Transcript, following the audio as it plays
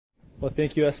Well,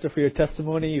 thank you, Esther, for your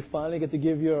testimony. You finally get to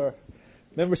give your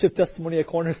membership testimony at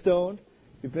Cornerstone.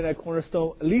 You've been at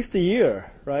Cornerstone at least a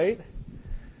year, right?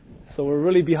 So we're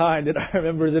really behind in our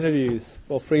members' interviews.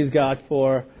 Well, praise God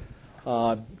for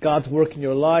God's work in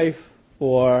your life,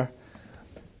 for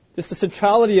just the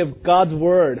centrality of God's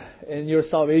Word in your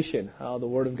salvation, how the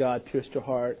Word of God pierced your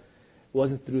heart. It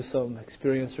wasn't through some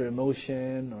experience or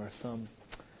emotion or some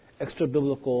extra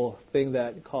biblical thing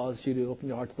that caused you to open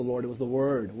your heart to the Lord. It was the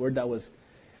Word that was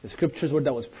the Scriptures, Word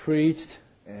that was preached,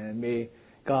 and may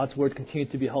God's Word continue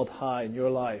to be held high in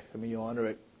your life, and may you honor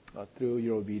it through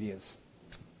your obedience.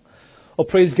 Well,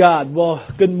 praise God. Well,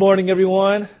 good morning,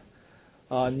 everyone.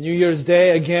 New Year's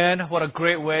Day again. What a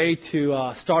great way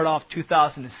to start off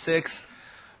 2006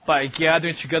 by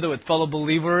gathering together with fellow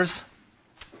believers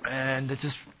and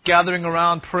just gathering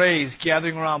around praise,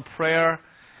 gathering around prayer,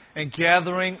 and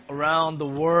gathering around the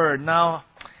Word. Now,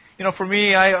 you know, for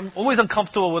me, I'm always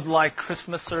uncomfortable with like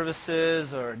Christmas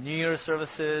services or New Year's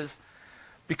services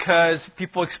because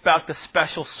people expect a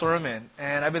special sermon.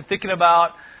 And I've been thinking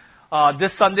about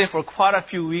this Sunday for quite a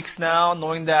few weeks now,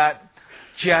 knowing that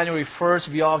January 1st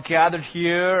we all gathered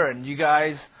here and you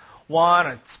guys want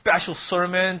a special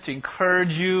sermon to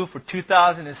encourage you for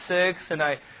 2006. And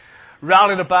I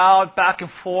rallied about back and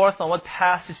forth on what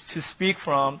passage to speak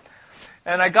from.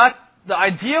 And I got the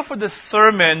idea for this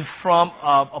sermon from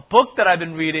a book that I've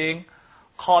been reading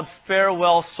called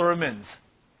Farewell Sermons.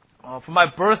 For my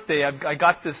birthday, I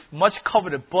got this much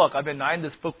coveted book. I've been eyeing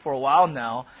this book for a while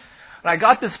now. And I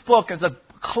got this book. It's a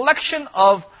collection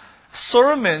of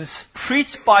sermons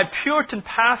preached by Puritan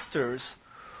pastors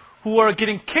who are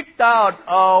getting kicked out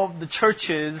of the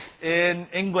churches in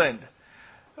England.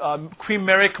 Queen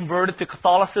Mary converted to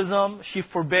Catholicism. She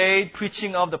forbade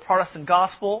preaching of the Protestant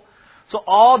gospel. So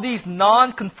all these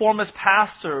non-conformist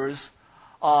pastors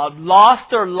lost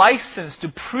their license to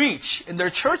preach in their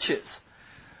churches.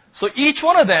 So each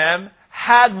one of them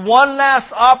had one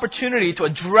last opportunity to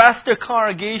address their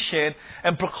congregation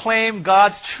and proclaim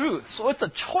God's truth. So it's a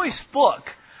choice book.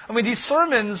 I mean, these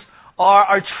sermons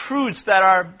are truths that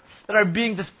are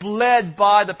being just bled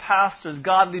by the pastors,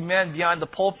 godly men behind the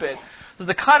pulpit. So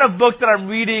the kind of book that I'm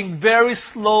reading very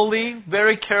slowly,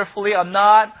 very carefully. I'm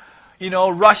not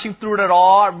rushing through it at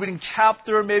all. I'm reading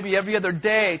chapter maybe every other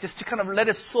day just to kind of let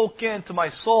it soak into my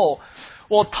soul.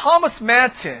 Well, Thomas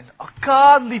Manton, a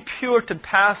godly Puritan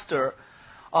pastor,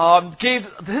 gave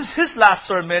his last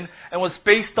sermon and was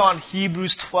based on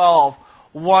Hebrews 12,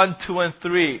 1, 2, and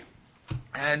 3.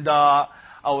 And I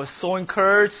was so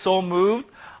encouraged, so moved.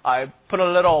 I put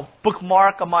a little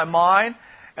bookmark on my mind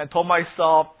and told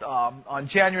myself on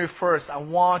January 1st, I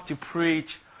want to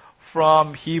preach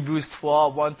from Hebrews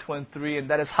 12, 1, 2, and 3. And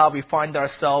that is how we find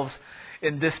ourselves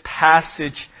in this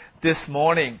passage this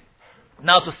morning.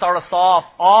 Now, to start us off,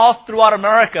 all throughout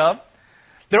America,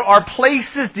 there are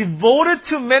places devoted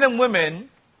to men and women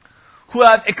who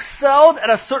have excelled at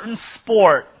a certain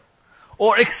sport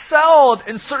or excelled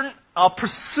in certain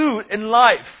pursuit in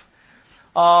life.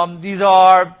 These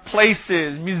are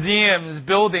places, museums,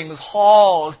 buildings,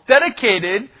 halls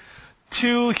dedicated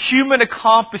to human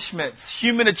accomplishments,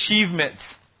 human achievements.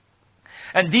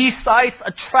 And these sites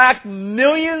attract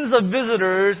millions of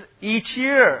visitors each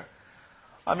year.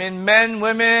 I mean, men,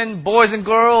 women, boys and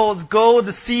girls go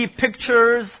to see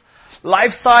pictures,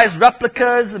 life-size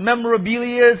replicas,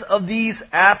 memorabilia of these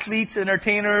athletes,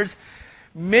 entertainers.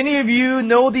 Many of you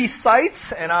know these sites,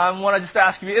 and I want to just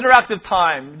ask you, interactive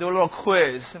time, do a little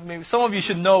quiz. Maybe some of you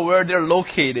should know where they're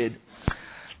located.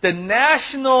 The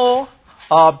National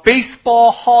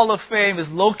Baseball Hall of Fame is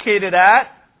located at,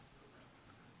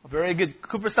 very good,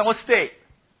 Cooperstown. What state?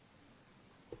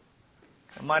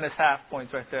 Minus half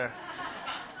points right there.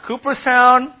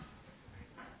 Cooperstown,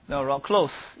 no, wrong,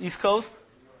 close. East Coast?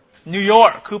 New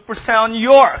York. Cooperstown, New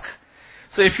York.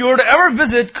 So if you were to ever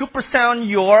visit Cooperstown, New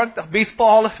York, the Baseball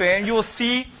Hall of Fame, you will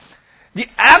see the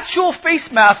actual face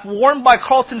mask worn by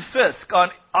Carlton Fisk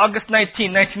on August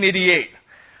 19, 1988,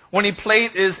 when he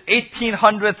played his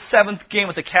 1800th 7th game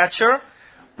as a catcher,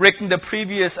 breaking the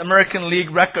previous American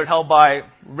League record held by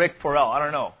Rick Porrell. I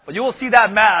don't know. But you will see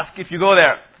that mask if you go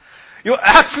there.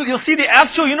 You'll see the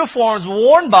actual uniforms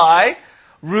worn by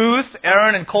Ruth,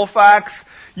 Aaron, and Koufax.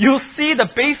 You'll see the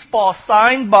baseball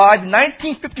signed by the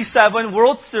 1957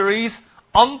 World Series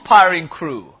umpiring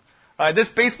crew. This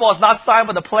baseball is not signed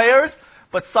by the players,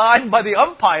 but signed by the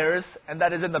umpires, and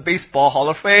that is in the Baseball Hall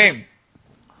of Fame.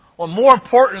 Well, more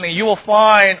importantly, you will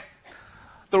find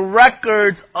the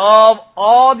records of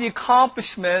all the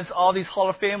accomplishments of all these Hall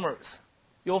of Famers.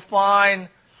 You'll find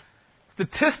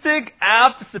statistic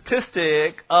after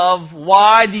statistic of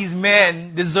why these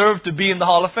men deserve to be in the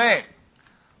Hall of Fame.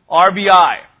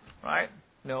 RBI, right?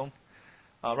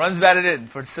 Runs batted in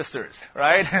for the sisters,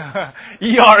 right?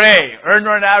 ERA, earned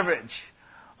run average.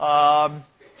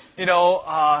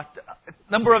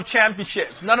 Number of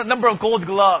championships, number of gold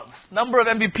gloves, number of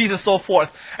MVPs and so forth.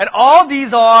 And all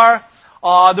these are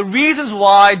the reasons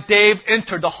why Dave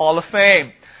entered the Hall of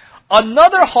Fame.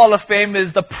 Another Hall of Fame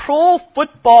is the Pro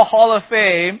Football Hall of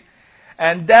Fame,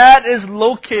 and that is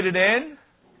located in...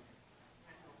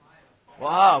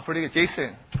 Wow, pretty good,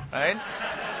 Jason, right?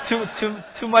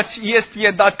 Too much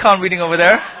ESPN.com reading over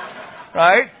there,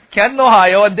 right? Canton,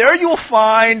 Ohio, and there you'll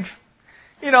find,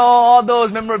 all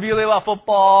those memorabilia about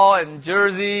football and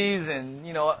jerseys and,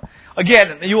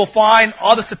 again, you will find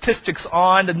all the statistics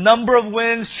on the number of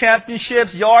wins,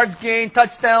 championships, yards gained,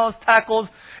 touchdowns, tackles,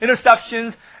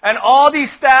 interceptions, and all these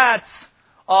stats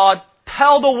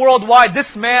tell the world why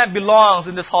this man belongs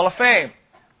in this Hall of Fame.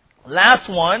 Last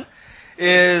one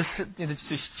is,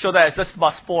 to show that it's just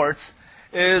about sports,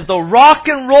 is the Rock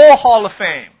and Roll Hall of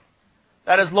Fame.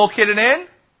 That is located in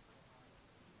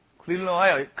Cleveland,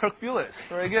 Ohio. Kirk Bulis.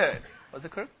 Very good. Was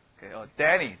it Kirk? Okay. Oh,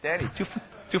 Danny.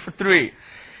 Two for three.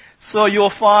 So you'll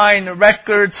find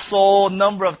records sold,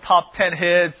 number of top 10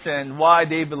 hits, and why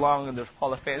they belong in the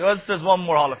Hall of Fame. There's one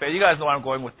more Hall of Fame. You guys know where I'm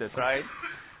going with this, right?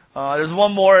 There's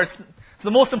one more. It's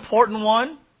the most important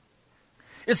one.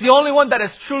 It's the only one that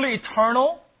is truly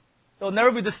eternal. It will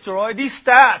never be destroyed. These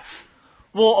stats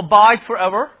will abide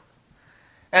forever.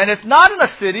 And it's not in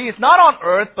a city, it's not on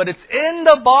earth, but it's in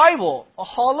the Bible. A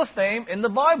Hall of Fame in the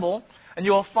Bible. And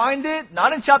you will find it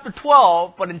not in chapter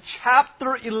 12, but in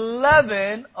chapter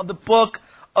 11 of the book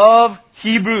of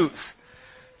Hebrews.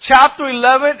 Chapter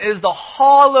 11 is the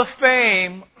Hall of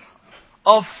Fame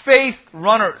of faith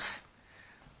runners.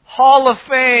 Hall of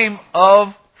Fame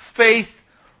of faith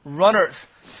runners.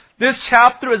 This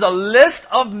chapter is a list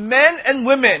of men and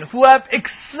women who have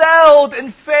excelled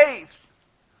in faith,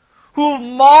 who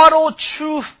model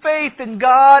true faith in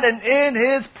God and in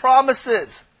His promises.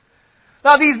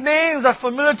 Now these names are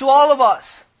familiar to all of us.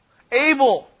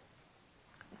 Abel,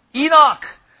 Enoch,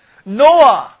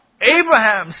 Noah,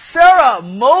 Abraham, Sarah,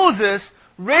 Moses,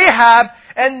 Rahab,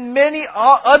 and many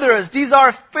others. These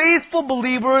are faithful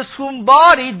believers who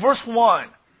embodied verse 1.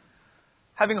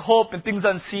 Having hope in things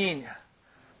unseen,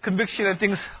 conviction in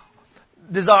things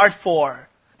desired for.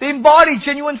 They embodied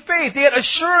genuine faith. They had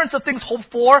assurance of things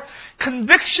hoped for,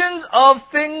 convictions of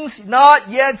things not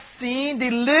yet seen.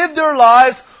 They lived their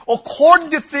lives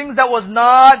according to things that was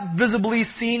not visibly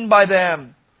seen by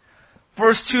them.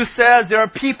 Verse 2 says, there are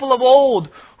people of old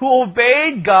who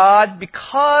obeyed God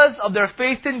because of their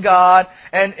faith in God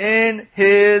and in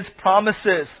His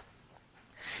promises.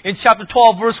 In chapter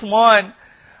 12, verse 1,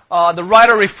 the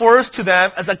writer refers to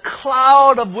them as a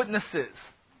cloud of witnesses.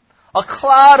 A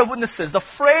cloud of witnesses. The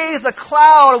phrase, a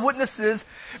cloud of witnesses,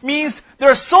 means there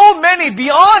are so many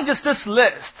beyond just this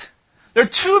list. There are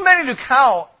too many to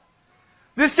count.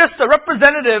 This is just a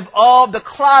representative of the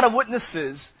cloud of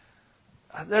witnesses.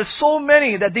 There's so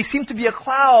many that they seem to be a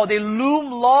cloud. They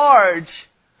loom large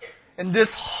in this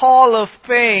Hall of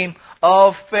Fame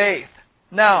of faith.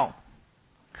 Now,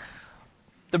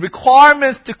 the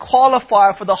requirements to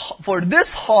qualify for this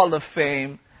Hall of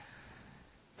Fame,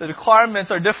 the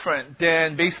requirements are different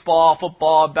than baseball,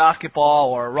 football,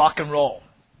 basketball, or rock and roll.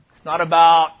 It's not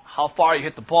about how far you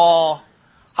hit the ball,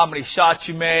 how many shots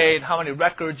you made, how many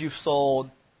records you've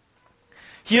sold.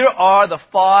 Here are the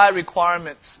 5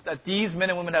 requirements that these men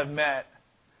and women have met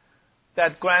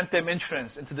that grant them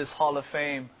entrance into this Hall of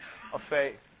Fame of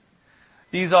faith.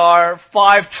 These are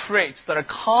 5 traits that are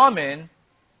common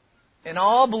in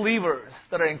all believers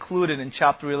that are included in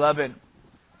chapter 11.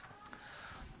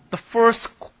 The first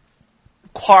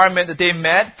requirement that they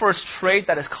met, first trait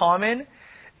that is common,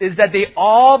 is that they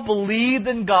all believed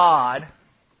in God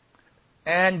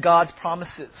and God's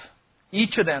promises.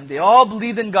 Each of them, they all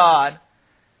believed in God.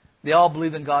 They all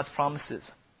believed in God's promises.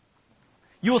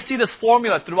 You will see this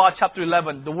formula throughout chapter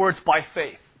 11, the words by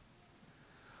faith.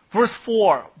 Verse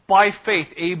 4, by faith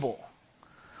Abel.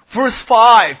 Verse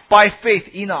 5, by faith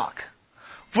Enoch.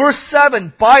 Verse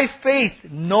 7, by faith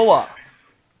Noah.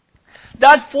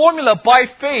 That formula, by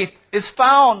faith, is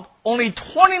found only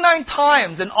 29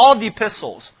 times in all the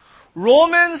epistles.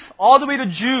 Romans, all the way to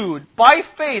Jude, by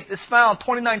faith is found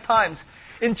 29 times.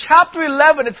 In chapter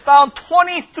 11, it's found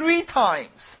 23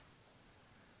 times.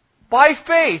 By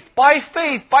faith, by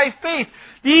faith, by faith.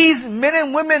 These men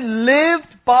and women lived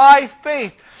by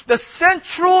faith. The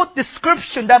central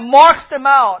description that marks them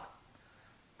out,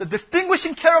 the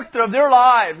distinguishing character of their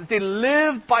lives, is they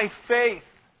lived by faith.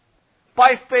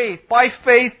 By faith, by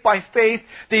faith, by faith,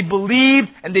 they believed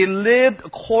and they lived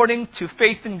according to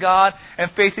faith in God and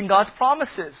faith in God's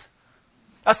promises.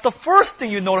 That's the first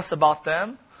thing you notice about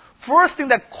them. First thing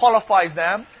that qualifies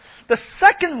them. The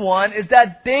second one is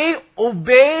that they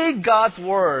obeyed God's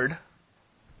word,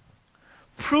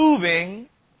 proving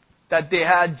that they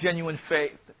had genuine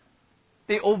faith.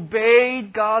 They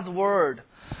obeyed God's word,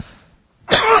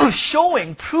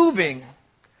 proving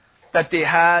that they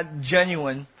had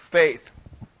genuine faith.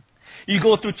 You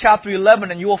go through chapter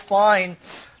 11 and you will find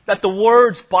that the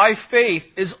words by faith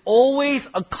is always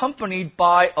accompanied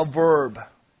by a verb.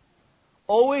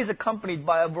 Always accompanied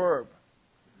by a verb.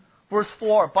 Verse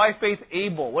 4, by faith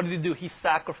Abel, what did he do? He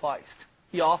sacrificed.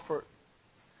 He offered.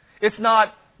 It's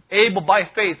not Abel by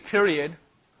faith, period.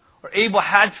 Or Abel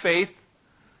had faith.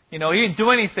 He didn't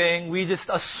do anything. We just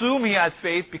assume he had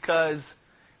faith because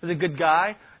he was a good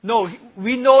guy. No,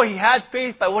 we know he had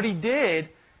faith by what he did.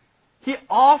 He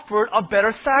offered a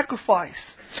better sacrifice.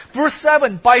 Verse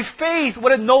 7, by faith, what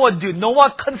did Noah do?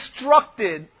 Noah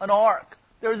constructed an ark.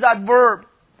 There's that verb.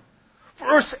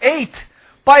 Verse 8,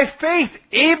 by faith,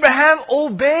 Abraham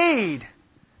obeyed.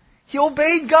 He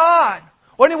obeyed God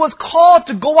when he was called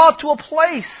to go out to a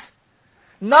place,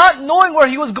 not knowing where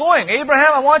he was going.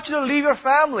 Abraham, I want you to leave your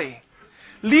family.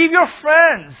 Leave your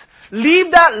friends.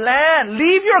 Leave that land.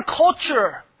 Leave your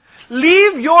culture.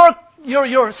 Leave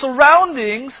your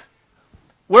surroundings.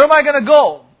 Where am I going to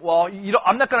go? Well,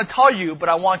 I'm not going to tell you, but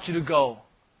I want you to go.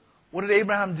 What did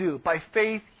Abraham do? By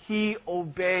faith, he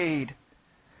obeyed.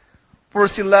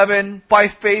 Verse 11, by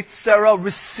faith Sarah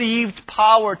received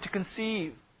power to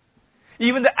conceive.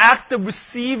 Even the act of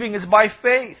receiving is by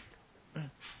faith.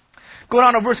 Go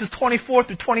down to verses 24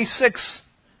 through 26.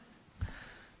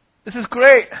 This is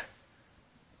great.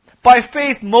 By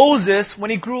faith Moses, when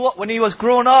he was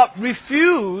grown up,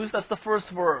 refused, that's the first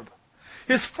verb.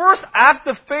 His first act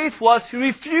of faith was he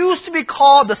refused to be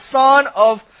called the son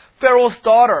of Pharaoh's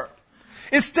daughter.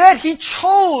 Instead, he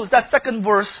chose that second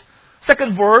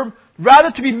verb,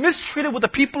 rather to be mistreated with the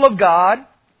people of God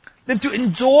than to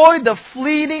enjoy the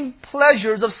fleeting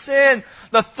pleasures of sin.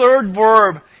 The third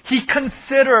verb, he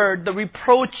considered the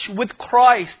reproach with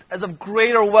Christ as of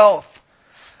greater wealth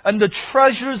and the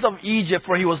treasures of Egypt,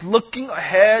 for he was looking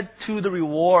ahead to the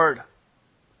reward.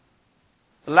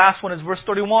 The last one is verse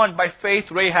 31, by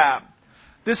faith Rahab.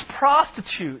 This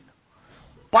prostitute,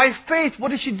 by faith,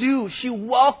 what did she do? She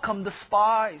welcomed the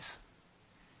spies.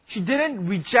 She didn't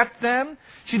reject them.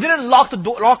 She didn't lock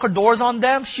her doors on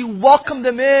them. She welcomed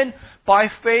them in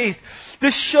by faith.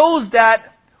 This shows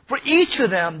that for each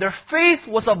of them, their faith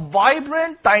was a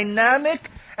vibrant, dynamic,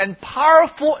 and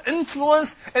powerful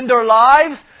influence in their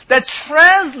lives that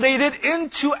translated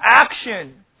into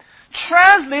action,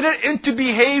 translated into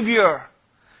behavior,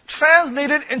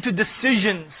 translated into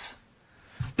decisions.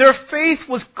 Their faith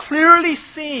was clearly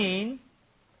seen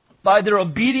by their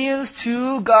obedience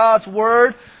to God's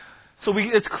word. So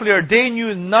it's clear, they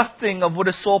knew nothing of what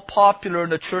is so popular in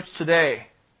the church today.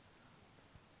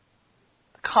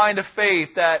 The kind of faith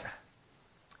that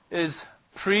is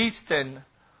preached and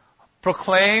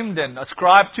proclaimed and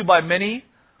ascribed to by many.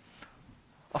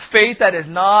 A faith that is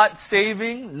not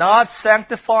saving, not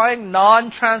sanctifying,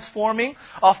 non-transforming.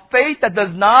 A faith that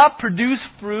does not produce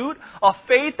fruit. A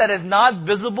faith that is not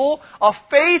visible. A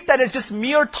faith that is just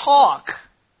mere talk,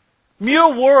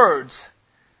 mere words.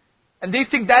 And they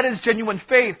think that is genuine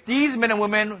faith. These men and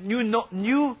women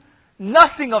knew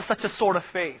nothing of such a sort of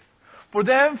faith. For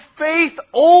them, faith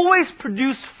always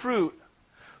produced fruit.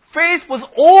 Faith was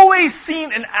always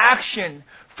seen in action.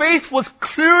 Faith was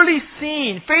clearly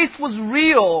seen. Faith was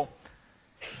real.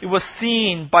 It was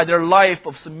seen by their life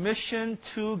of submission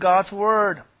to God's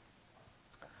word.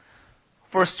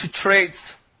 First two traits,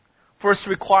 first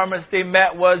requirements they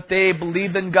met was they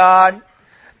believed in God.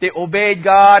 They obeyed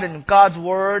God and God's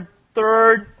word.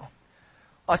 Third,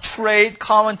 a trait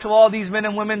common to all these men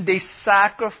and women, they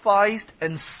sacrificed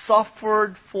and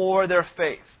suffered for their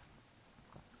faith.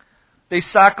 They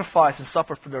sacrificed and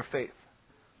suffered for their faith.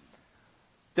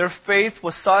 Their faith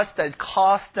was such that it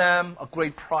cost them a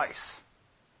great price.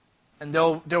 And they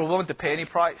were willing to pay any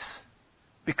price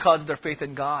because of their faith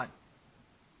in God.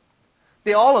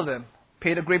 All of them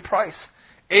paid a great price.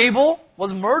 Abel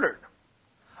was murdered.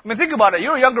 I mean, think about it.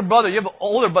 You're a younger brother. You have an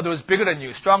older brother who's bigger than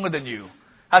you, stronger than you,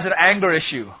 has an anger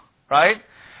issue, right?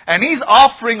 And he's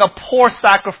offering a poor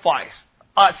sacrifice.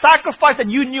 A sacrifice that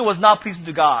you knew was not pleasing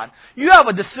to God. You have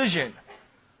a decision.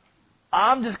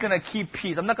 I'm just going to keep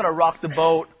peace. I'm not going to rock the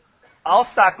boat. I'll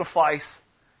sacrifice,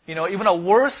 even a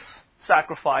worse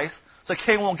sacrifice so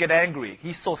Cain won't get angry.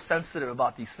 He's so sensitive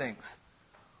about these things.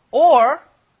 Or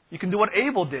you can do what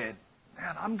Abel did.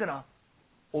 Man, I'm going to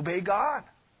obey God.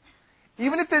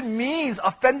 Even if it means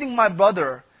offending my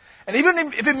brother, and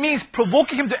even if it means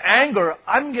provoking him to anger,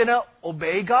 I'm going to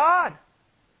obey God.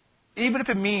 Even if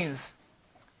it means,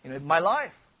 my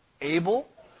life. Abel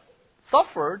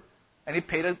suffered, and he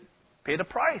paid a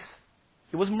price.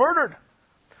 He was murdered.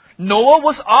 Noah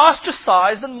was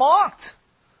ostracized and mocked.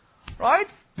 Right?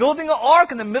 Building an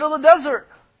ark in the middle of the desert.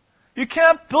 You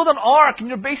can't build an ark in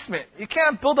your basement. You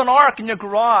can't build an ark in your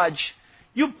garage.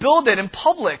 You build it in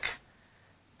public.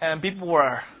 And people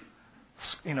were,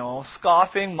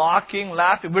 scoffing, mocking,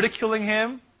 laughing, ridiculing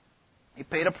him. He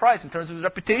paid a price in terms of his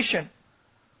reputation.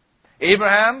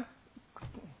 Abraham,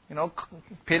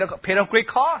 paid a great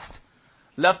cost.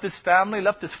 Left his family,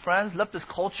 left his friends, left his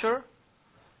culture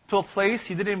to a place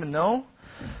he didn't even know.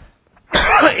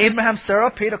 Abraham, Sarah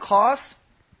paid a cost.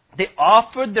 They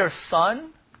offered their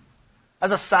son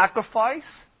as a sacrifice,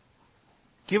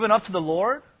 given up to the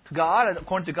Lord, to God,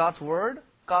 according to God's word,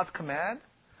 God's command.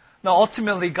 Now,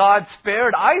 ultimately, God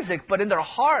spared Isaac, but in their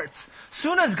hearts,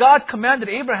 soon as God commanded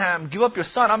Abraham, give up your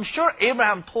son, I'm sure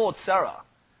Abraham told Sarah.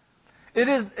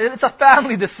 It's a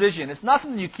family decision. It's not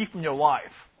something you keep from your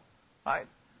wife. Right?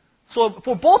 So,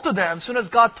 for both of them, as soon as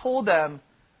God told them,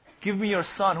 give me your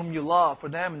son whom you love, for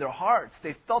them in their hearts,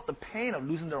 they felt the pain of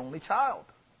losing their only child.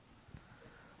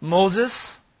 Moses,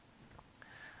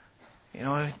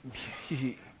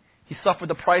 he suffered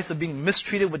the price of being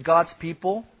mistreated with God's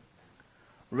people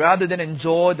rather than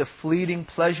enjoy the fleeting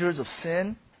pleasures of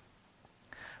sin.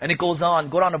 And it goes on.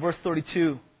 Go down to verse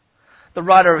 32. The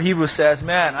writer of Hebrews says,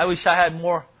 man, I wish I had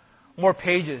more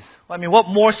pages. What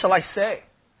more shall I say?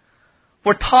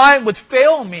 For time would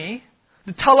fail me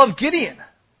to tell of Gideon,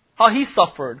 how he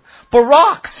suffered.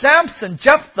 Barak, Samson,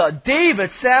 Jephthah,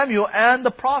 David, Samuel, and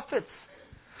the prophets,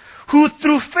 who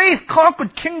through faith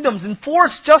conquered kingdoms,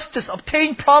 enforced justice,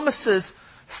 obtained promises,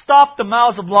 stopped the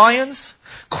mouths of lions,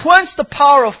 quenched the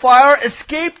power of fire,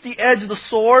 escaped the edge of the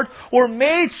sword, were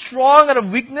made strong out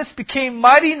of weakness, became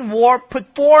mighty in war,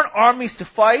 put foreign armies to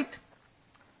flight.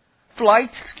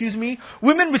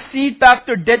 Women received back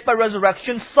their dead by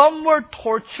resurrection. Some were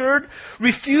tortured,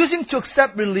 refusing to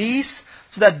accept release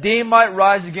so that they might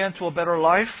rise again to a better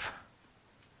life.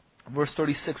 Verse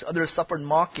 36, others suffered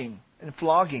mocking and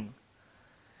flogging,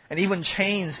 and even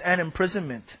chains and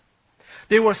imprisonment.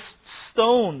 They were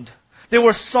stoned. They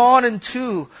were sawn in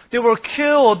two. They were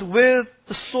killed with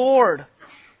the sword.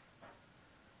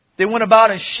 They went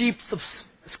about in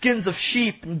skins of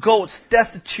sheep and goats,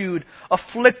 destitute,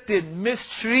 afflicted,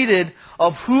 mistreated,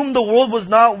 of whom the world was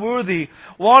not worthy,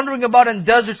 wandering about in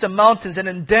deserts and mountains and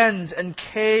in dens and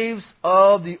caves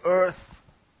of the earth.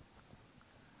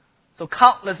 So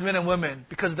countless men and women,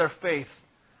 because of their faith,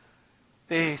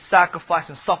 they sacrificed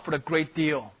and suffered a great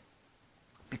deal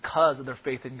because of their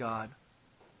faith in God.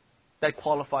 That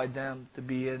qualified them to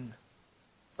be in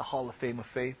the Hall of Fame of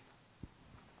faith.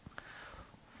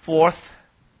 Fourth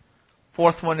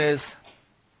one is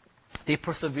they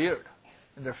persevered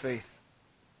in their faith.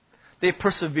 They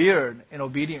persevered in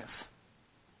obedience.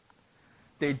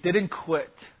 They didn't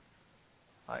quit.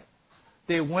 Right?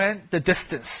 They went the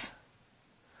distance.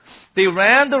 They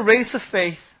ran the race of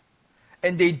faith,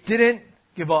 and they didn't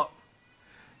give up.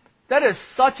 That is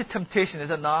such a temptation, is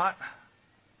it not?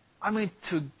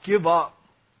 To give up.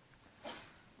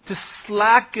 To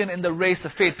slacken in the race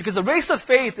of faith. Because the race of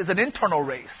faith is an internal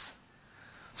race.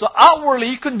 So outwardly,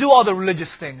 you can do all the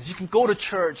religious things. You can go to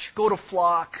church, go to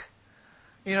flock.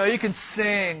 You can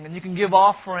sing, and you can give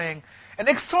offering. And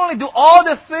externally do all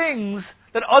the things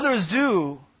that others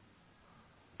do.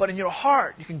 But in your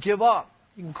heart, you can give up.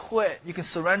 You can quit. You can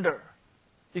surrender.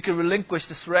 You can relinquish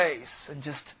this race and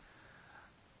just,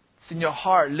 in your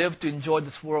heart, live to enjoy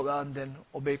this world and then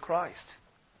obey Christ.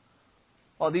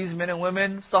 While these men and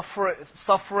women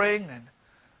suffering and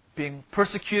being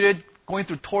persecuted, going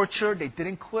through torture, they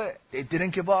didn't quit. They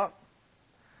didn't give up.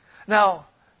 Now,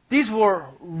 these were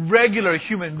regular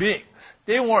human beings.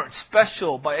 They weren't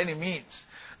special by any means.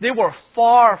 They were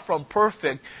far from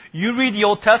perfect. You read the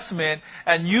Old Testament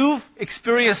and you've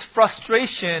experienced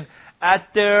frustration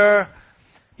at their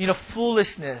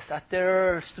foolishness, at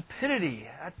their stupidity,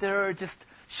 at their just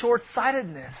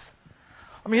short-sightedness.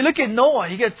 You look at Noah.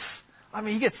 He gets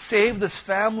saved, his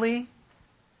family.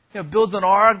 Builds an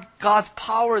ark. God's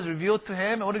power is revealed to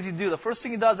him. And what does he do? The first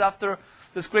thing he does after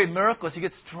this great miracle is he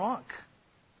gets drunk.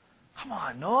 Come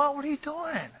on, Noah, what are you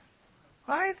doing?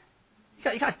 Right?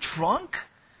 You got drunk?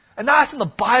 And now it's in the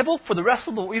Bible for the rest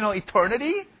of the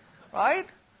eternity? Right?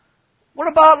 What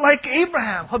about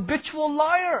Abraham, habitual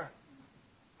liar?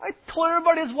 I told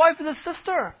everybody his wife is his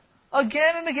sister.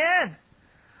 Again and again.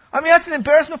 That's an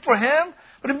embarrassment for him,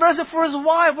 but embarrassment for his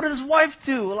wife. What did his wife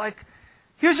do?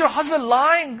 Here's your husband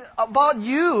lying about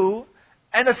you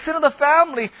and the sin of the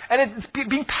family, and it's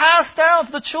being passed down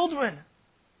to the children.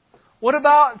 What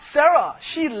about Sarah?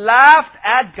 She laughed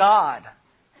at God.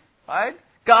 Right?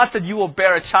 God said, you will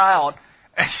bear a child.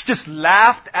 And she just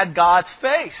laughed at God's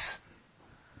face.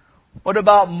 What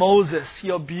about Moses? He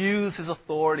abused his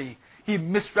authority. He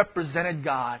misrepresented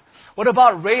God. What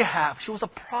about Rahab? She was a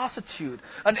prostitute,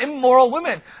 an immoral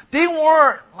woman. They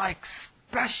weren't like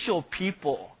special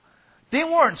people. They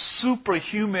weren't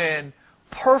superhuman,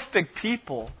 perfect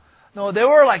people. No, they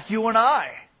were like you and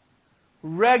I.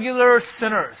 Regular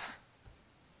sinners.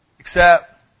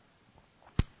 Except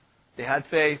they had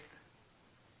faith.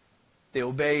 They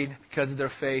obeyed because of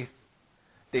their faith.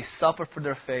 They suffered for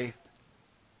their faith.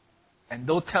 And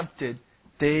though tempted,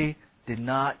 they did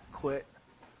not quit.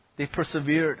 They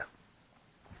persevered.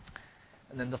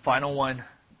 And then the final one.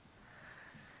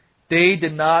 They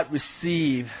did not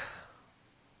receive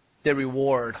their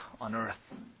reward on earth.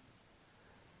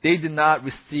 They did not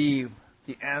receive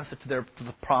the answer to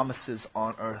the promises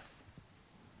on earth.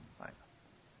 Right?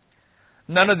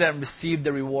 None of them received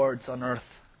the rewards on earth.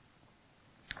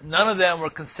 None of them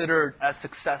were considered as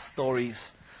success stories.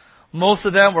 Most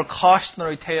of them were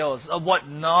cautionary tales of what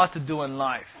not to do in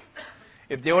life.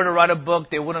 If they were to write a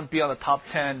book, they wouldn't be on the top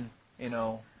 10,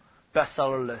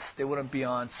 bestseller list. They wouldn't be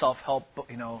on self-help,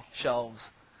 shelves.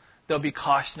 There'll be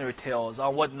cautionary tales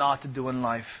on what not to do in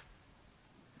life.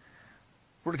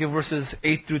 We're looking at verses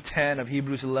 8 through 10 of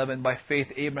Hebrews 11. By faith,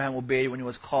 Abraham obeyed when he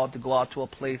was called to go out to a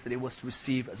place that he was to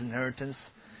receive as inheritance.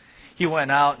 He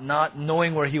went out not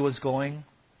knowing where he was going.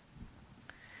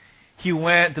 He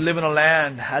went to live in a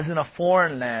land, as in a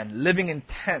foreign land, living in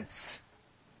tents.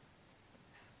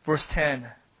 Verse 10,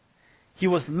 he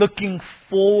was looking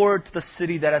forward to the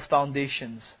city that has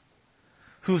foundations,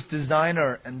 whose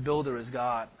designer and builder is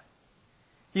God.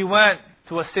 He went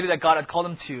to a city that God had called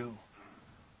him to,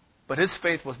 but his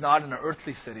faith was not in an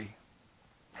earthly city.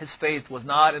 His faith was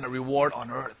not in a reward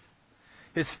on earth.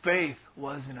 His faith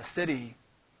was in a city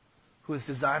whose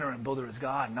designer and builder is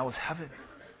God, and that was heaven.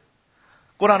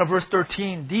 Go down to verse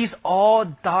 13. These all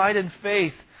died in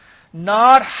faith,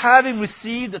 not having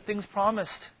received the things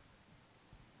promised,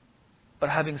 but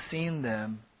having seen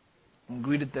them and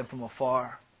greeted them from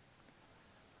afar,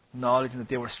 acknowledging that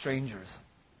they were strangers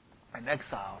and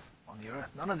exiles on the earth.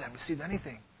 None of them received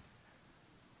anything.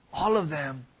 All of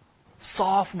them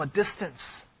saw from a distance,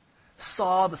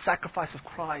 saw the sacrifice of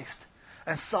Christ,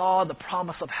 and saw the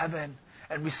promise of heaven,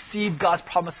 and received God's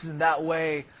promises in that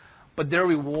way, but their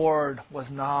reward was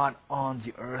not on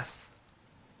the earth.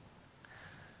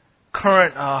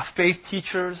 Current faith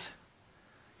teachers,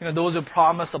 those who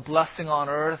promise a blessing on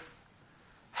earth,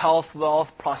 health, wealth,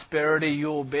 prosperity,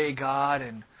 you obey God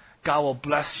and God will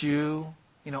bless you,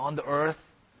 on the earth.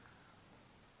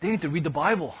 They need to read the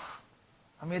Bible.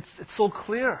 I mean, it's so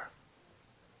clear.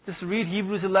 Just read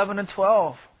Hebrews 11 and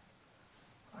 12.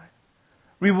 Right?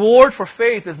 Reward for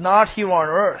faith is not here on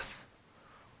earth.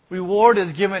 Reward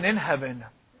is given in heaven.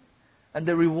 And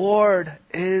the reward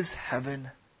is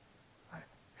heaven. Right?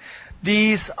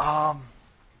 These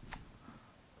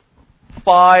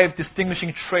 5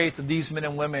 distinguishing traits of these men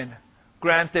and women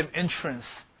grant them entrance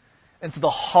into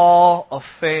the hall of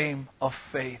fame of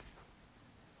faith.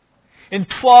 In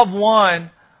 12:1,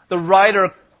 the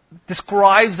writer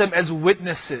describes them as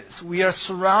witnesses. We are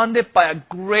surrounded by a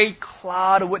great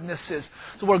cloud of witnesses.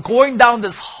 So we're going down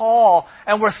this hall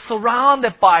and we're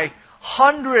surrounded by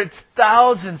hundreds,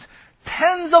 thousands,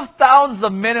 tens of thousands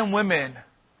of men and women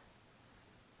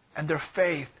and their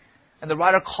faith. And the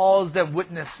writer calls them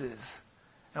witnesses.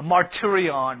 And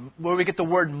martyrion, where we get the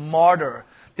word martyr.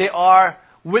 They are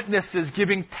witnesses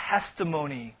giving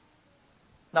testimony.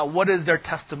 Now, what is their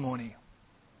testimony?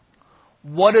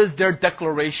 What is their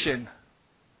declaration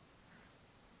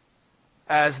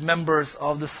as members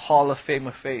of this Hall of Fame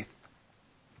of Faith?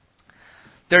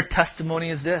 Their testimony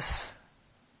is this,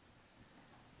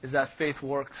 is that faith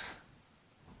works.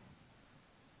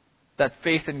 That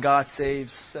faith in God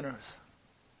saves sinners.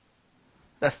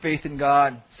 That faith in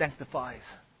God sanctifies.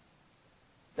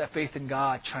 That faith in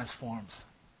God transforms.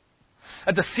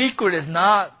 And the secret is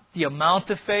not the amount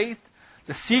of faith.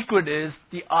 The secret is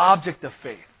the object of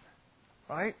faith.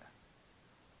 Right?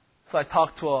 So I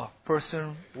talked to a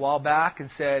person a while back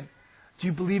and said, do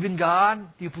you believe in God?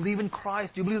 Do you believe in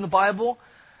Christ? Do you believe in the Bible?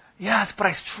 Yes, but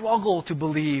I struggle to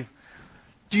believe.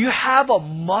 Do you have a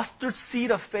mustard seed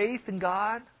of faith in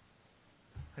God?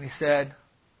 And he said,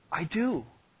 I do.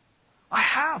 I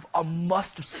have a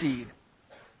mustard seed.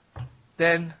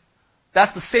 Then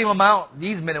that's the same amount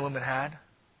these men and women had.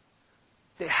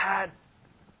 They had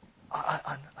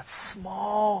a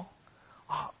small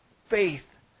faith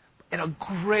in a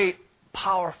great,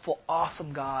 powerful,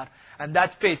 awesome God. And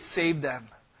that faith saved them.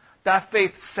 That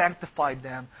faith sanctified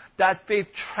them. That faith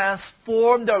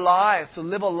transformed their lives to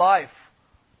live a life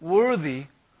worthy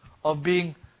of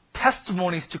being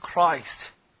testimonies to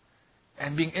Christ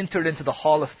and being entered into the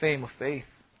Hall of Fame of faith.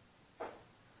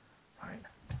 Right?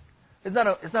 Isn't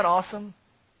that awesome?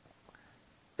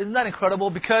 Isn't that incredible?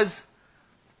 Because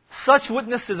such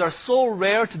witnesses are so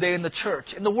rare today in the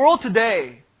church. In the world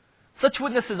today, such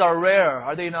witnesses are rare,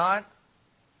 are they not?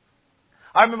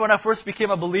 I remember when I first became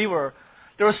a believer,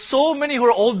 there were so many who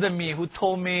were older than me who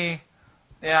told me,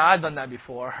 yeah, I've done that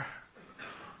before.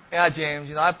 Yeah, James,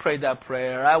 I prayed that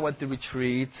prayer. I went to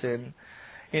retreats and,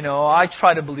 I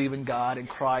try to believe in God and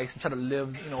Christ and try to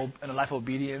live, in a life of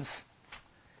obedience.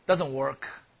 It doesn't work.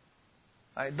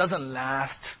 Right? It doesn't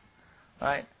last.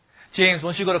 Right? James,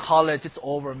 once you go to college, it's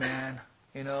over, man.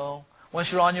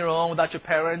 Once you're on your own without your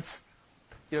parents,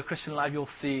 your Christian life you'll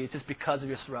see. It's just because of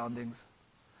your surroundings.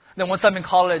 Then once I'm in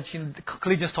college, the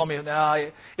collegians told me,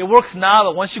 it works now,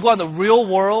 but once you go out in the real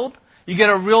world, you get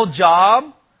a real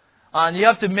job, and you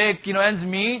have to make ends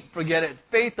meet, forget it.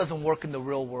 Faith doesn't work in the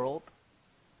real world.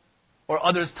 Or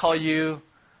others tell you,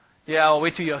 well,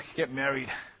 wait till you get married.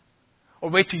 Or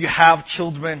wait till you have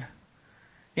children.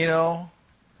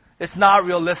 It's not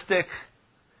realistic.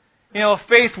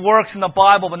 Faith works in the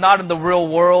Bible, but not in the real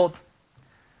world.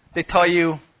 They tell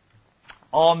you,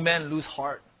 all men lose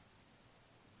heart.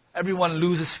 Everyone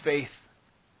loses faith.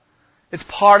 It's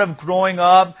part of growing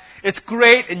up. It's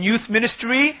great in youth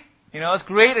ministry. It's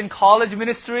great in college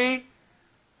ministry.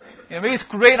 Maybe it's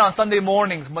great on Sunday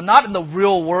mornings, but not in the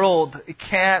real world. It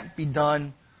can't be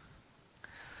done.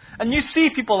 And you see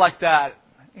people like that,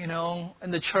 in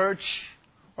the church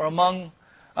or among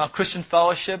Christian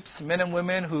fellowships, men and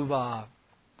women who've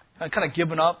kind of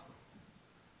given up.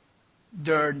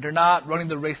 They're not running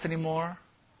the race anymore.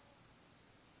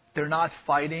 They're not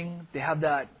fighting. They have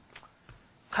that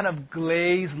kind of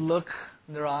glazed look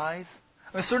in their eyes.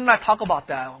 Certainly I talk about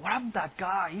that. What happened to that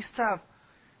guy? He used to have,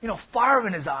 fire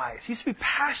in his eyes. He used to be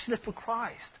passionate for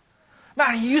Christ.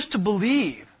 Man, he used to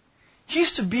believe. He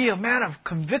used to be a man of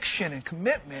conviction and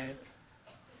commitment.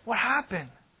 What happened?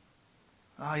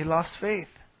 He lost faith.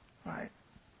 Right?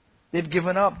 They've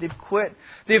given up. They've quit.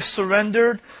 They've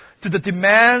surrendered to the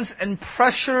demands and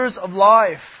pressures of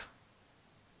life.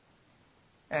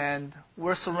 And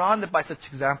we're surrounded by such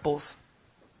examples.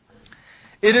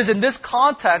 It is in this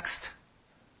context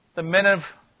the men of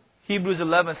Hebrews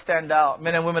 11 stand out.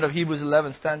 Men and women of Hebrews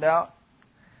 11 stand out.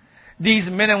 These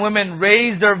men and women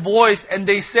raise their voice and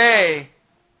they say,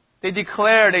 they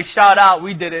declare, they shout out,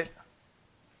 we did it.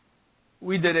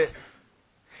 We did it.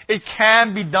 It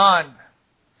can be done.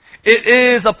 It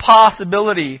is a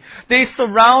possibility. They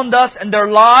surround us and their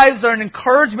lives are an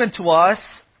encouragement to us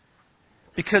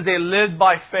because they lived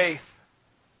by faith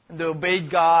and they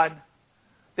obeyed God.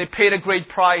 They paid a great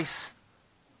price,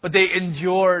 but they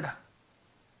endured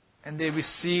and they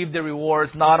received their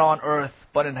rewards not on earth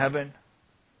but in heaven.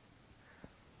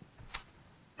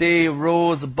 They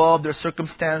rose above their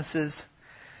circumstances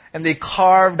and they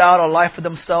carved out a life for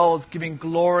themselves, giving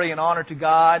glory and honor to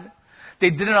God. They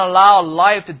didn't allow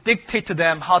life to dictate to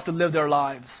them how to live their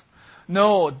lives.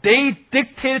 No, they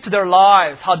dictated to their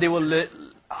lives how they will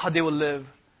live.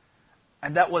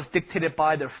 And that was dictated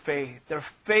by their faith. Their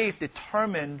faith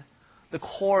determined the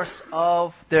course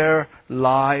of their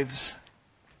lives.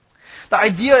 The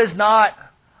idea is not,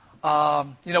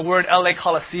 we're in LA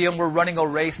Coliseum, we're running a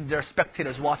race and there are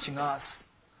spectators watching us.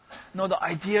 No, the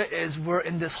idea is we're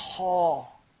in this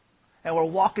hall and we're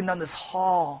walking down this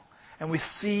hall and we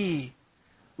see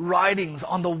writings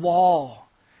on the wall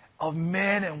of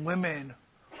men and women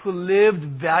who lived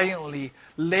valiantly,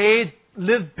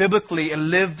 lived biblically, and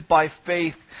lived by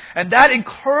faith. And that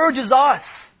encourages us.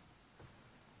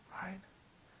 Right?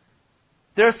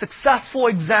 Their successful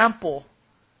example,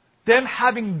 them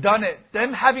having done it,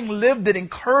 them having lived it,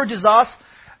 encourages us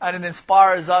and it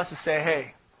inspires us to say,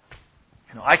 hey,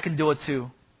 I can do it too.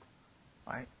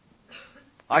 Right?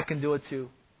 I can do it too.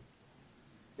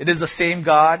 It is the same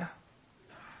God.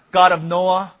 God of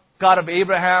Noah, God of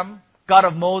Abraham, God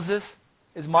of Moses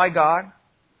is my God.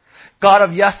 God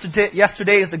of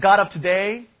yesterday is the God of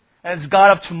today and is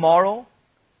God of tomorrow.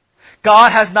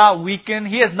 God has not weakened.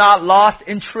 He has not lost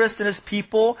interest in His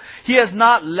people. He has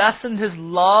not lessened His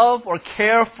love or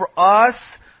care for us.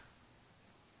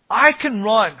 I can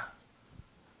run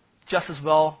just as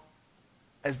well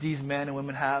as these men and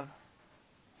women have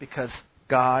because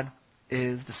God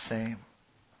is the same.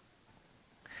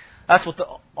 That's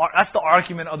the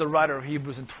argument of the writer of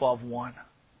Hebrews in 12:1.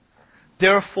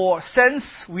 Therefore, since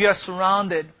we are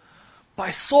surrounded by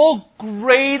so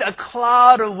great a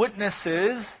cloud of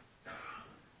witnesses,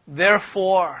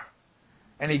 therefore,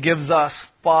 and he gives us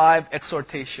 5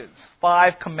 exhortations,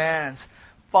 5 commands,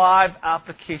 5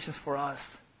 applications for us.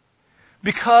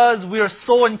 Because we are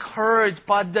so encouraged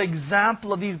by the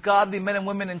example of these godly men and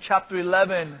women in chapter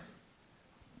 11,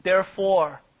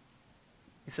 therefore,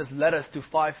 he says, let us do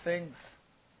 5 things.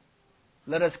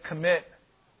 Let us commit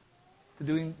to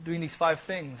doing these 5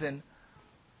 things. And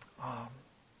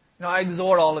I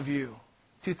exhort all of you,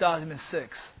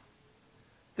 2006,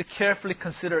 to carefully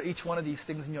consider each one of these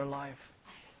things in your life.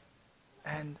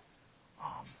 And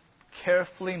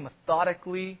carefully,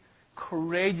 methodically,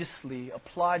 courageously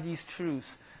apply these truths,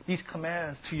 these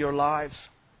commands to your lives.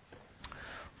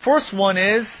 First one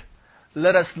is,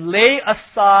 let us lay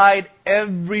aside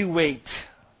every weight.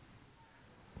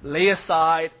 Lay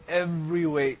aside every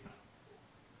weight.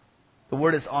 The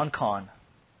word is onkon.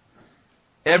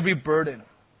 Every burden.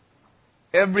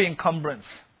 Every encumbrance.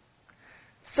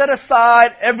 Set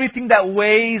aside everything that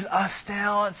weighs us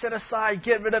down. Set aside,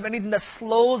 get rid of anything that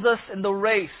slows us in the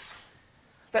race,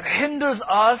 that hinders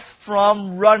us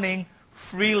from running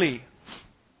freely.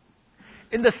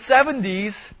 In the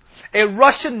 70s, a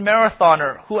Russian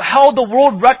marathoner who held the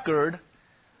world record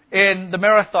in the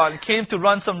marathon came to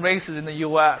run some races in the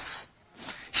U.S.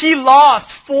 He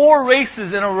lost 4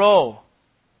 races in a row.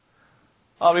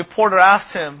 A reporter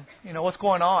asked him, what's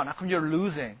going on? How come you're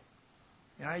losing?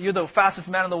 You're the fastest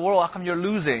man in the world. How come you're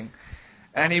losing?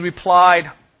 And he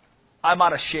replied, I'm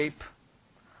out of shape.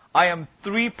 I am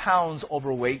 3 pounds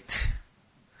overweight.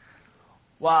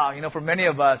 Wow, for many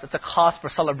of us, it's a cause for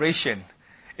celebration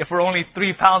if we're only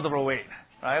 3 pounds overweight.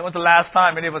 Right? When's the last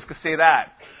time any of us could say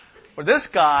that? For this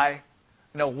guy,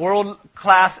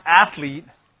 world-class athlete,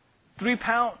 3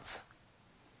 pounds.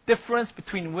 Difference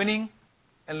between winning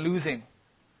and losing.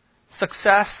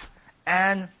 Success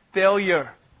and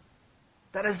failure.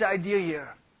 That is the idea here.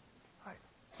 Right?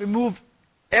 Remove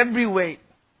every weight.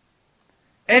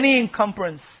 Any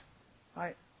encumbrance.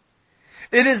 Right?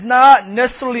 It is not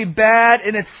necessarily bad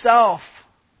in itself.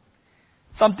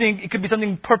 It could be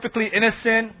something perfectly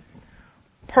innocent,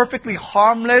 perfectly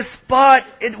harmless, but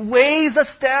it weighs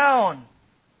us down,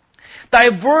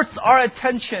 diverts our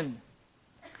attention,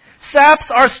 saps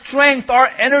our strength, our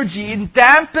energy, and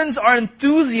dampens our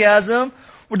enthusiasm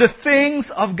with the things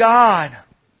of God.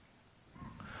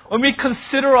 When we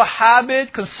consider a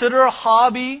habit, consider a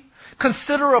hobby,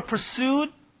 consider a pursuit,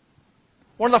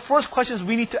 one of the first questions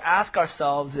we need to ask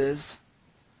ourselves is,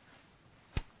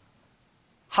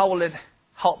 how will it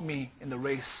help me in the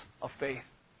race of faith?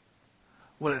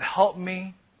 Will it help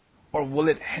me or will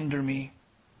it hinder me?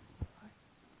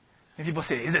 And people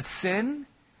say, is it sin?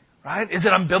 Right? Is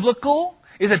it unbiblical?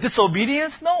 Is it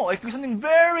disobedience? No, it could be something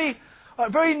very,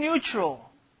 very neutral.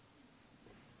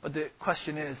 But the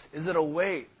question is it a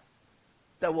weight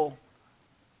that will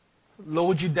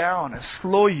load you down and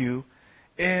slow you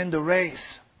in the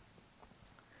race?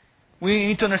 We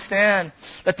need to understand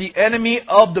that the enemy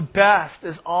of the best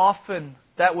is often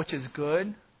that which is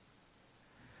good.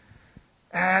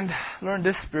 And learn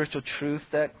this spiritual truth,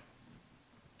 that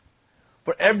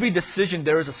for every decision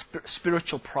there is a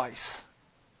spiritual price.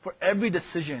 For every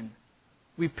decision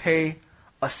we pay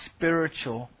a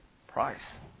spiritual price.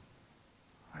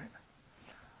 Right?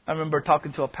 I remember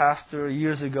talking to a pastor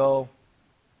years ago,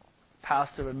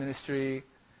 pastor of a ministry,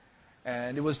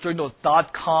 and it was during those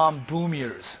 .com boom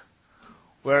years,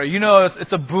 where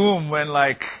it's a boom when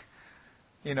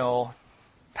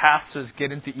pastors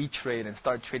get into E-Trade and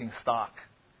start trading stock,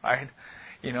 right?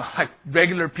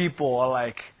 Regular people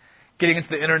are getting into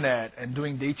the internet and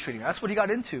doing day trading. That's what he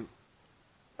got into.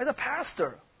 As a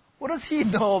pastor, what does he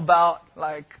know about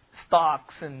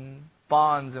stocks and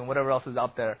bonds and whatever else is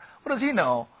out there? What does he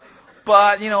know?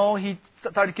 But, he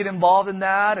started to get involved in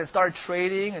that and started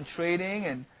trading,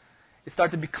 and it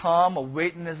started to become a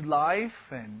weight in his life,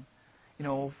 and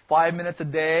 5 minutes a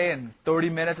day and 30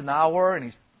 minutes an hour, and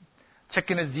he's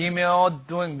checking his email,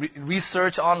 doing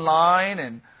research online,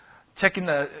 and checking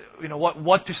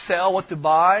what to sell, what to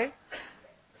buy.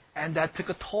 And that took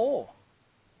a toll.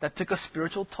 That took a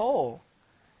spiritual toll.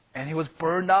 And he was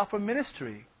burned out from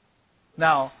ministry.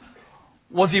 Now,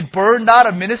 was he burned out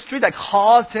of ministry that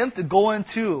caused him to go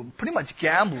into pretty much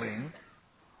gambling?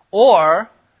 Or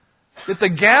did the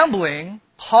gambling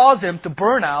cause him to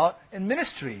burn out in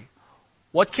ministry?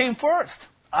 What came first?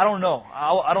 I don't know.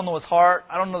 I don't know his heart.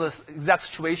 I don't know the exact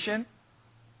situation.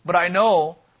 But I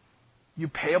know you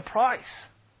pay a price.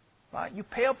 Right? You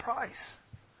pay a price.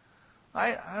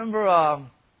 I remember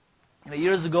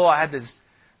years ago I had this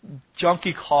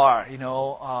junky car,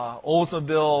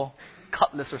 Oldsmobile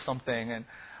Cutlass or something. And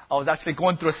I was actually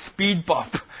going through a speed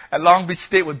bump at Long Beach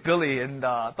State with Billy, and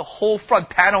the whole front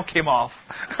panel came off.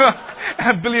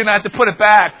 And Billy and I had to put it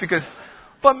back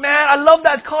but man, I love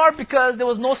that car because there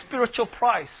was no spiritual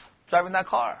price driving that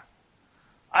car.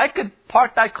 I could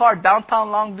park that car downtown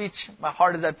Long Beach. My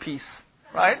heart is at peace,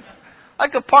 right? I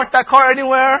could park that car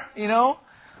anywhere, no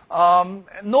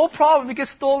problem. If it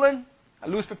gets stolen, I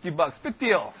lose $50. Big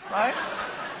deal, right?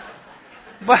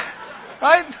 But,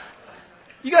 right?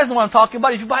 You guys know what I'm talking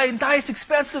about. If you buy a nice,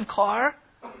 expensive car,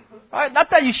 right?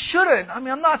 Not that you shouldn't. I mean,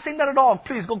 I'm not saying that at all.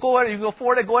 Please, go ahead. You can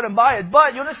afford it, go ahead and buy it.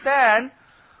 But you understand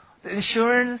the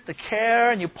insurance, the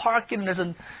care, and you park it, and there's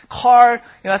a car,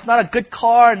 that's not a good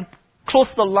car, and close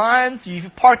to the lines. If you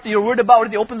park it, you're worried about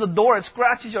it. He opens the door and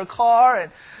scratches your car,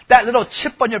 and that little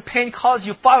chip on your paint costs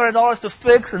you $500 to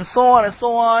fix, and so on and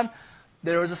so on.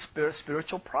 There is a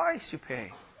spiritual price you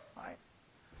pay. Right?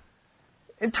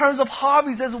 In terms of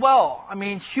hobbies as well. I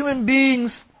mean, human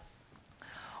beings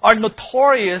are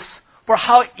notorious for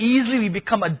how easily we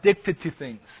become addicted to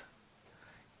things.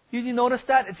 Did you notice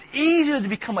that? It's easier to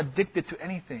become addicted to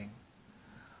anything.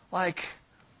 Like,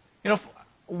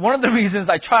 one of the reasons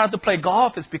I try not to play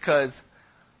golf is because,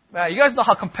 man, you guys know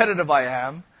how competitive I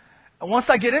am. And once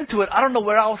I get into it, I don't know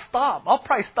where I'll stop. I'll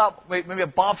probably stop. Wait, maybe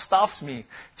Bob stops me.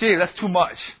 Gee, that's too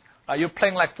much. You're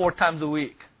playing like 4 times a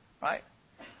week, right?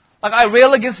 Like, I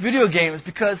rail against video games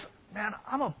because, man,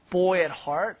 I'm a boy at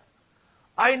heart.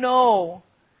 I know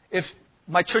if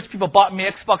my church people bought me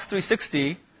Xbox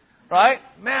 360, right?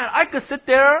 Man, I could sit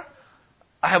there.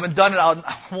 I haven't done it.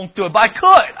 I won't do it, but I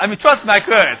could. I mean, trust me, I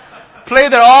could. Play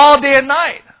there all day and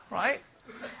night, right?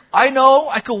 I know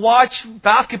I could watch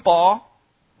basketball,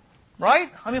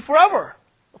 right? I mean, forever.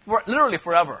 Literally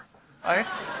forever, right?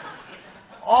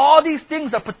 All these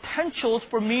things are potentials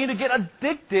for me to get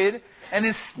addicted and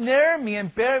ensnare me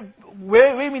and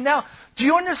weigh me down. Do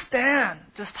you understand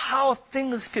just how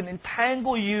things can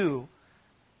entangle you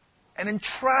and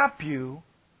entrap you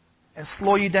and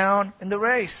slow you down in the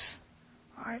race?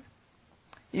 Right?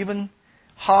 Even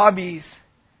hobbies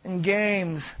and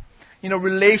games,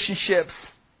 relationships,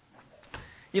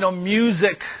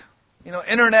 music,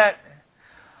 internet.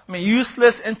 I mean,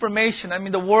 useless information. I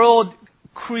mean, the world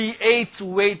creates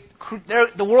weight.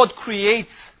 The world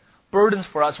creates burdens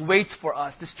for us, weights for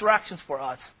us, distractions for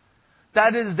us.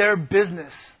 That is their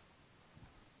business.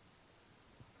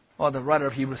 Well, the writer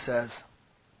of Hebrews says,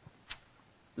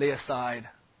 lay aside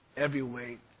every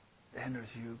weight that hinders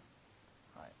you.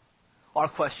 Right? Our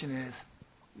question is,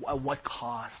 at what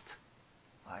cost?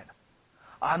 Right?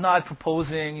 I'm not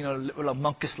proposing, a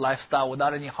monkish lifestyle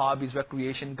without any hobbies,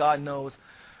 recreation. God knows.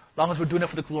 As long as we're doing it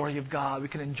for the glory of God, we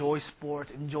can enjoy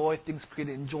sport, enjoy things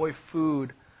created, enjoy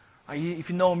food. If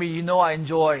you know me, you know I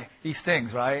enjoy these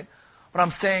things, right? But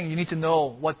I'm saying you need to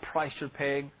know what price you're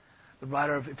paying. The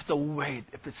writer, if it's a weight,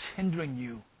 if it's hindering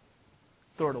you,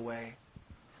 throw it away.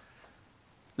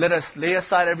 Let us lay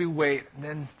aside every weight. And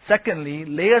then secondly,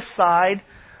 lay aside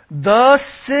the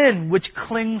sin which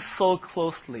clings so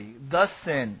closely. The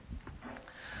sin.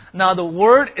 Now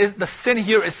the sin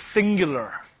here is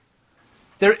singular.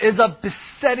 There is a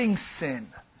besetting sin.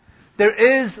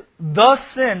 There is the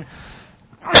sin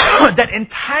that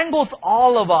entangles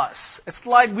all of us. It's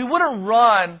like we wouldn't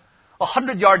run a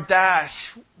 100-yard dash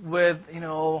with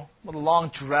a long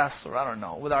dress, or I don't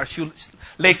know, with our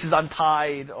shoelaces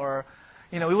untied, or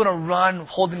we wouldn't run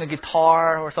holding a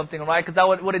guitar or something, right? Because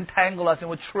that would entangle us and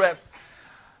would trip.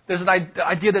 There's an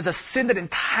idea there's a sin that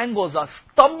entangles us,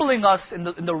 stumbling us in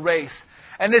the race.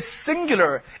 And it's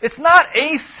singular. It's not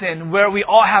a sin where we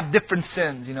all have different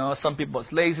sins. Some people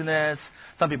it's laziness,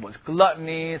 some people it's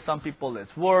gluttony, some people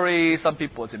it's worry, some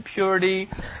people it's impurity.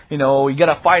 You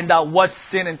got to find out what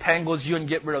sin entangles you and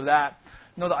get rid of that.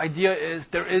 The idea is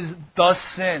there is the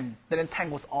sin that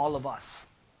entangles all of us.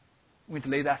 We need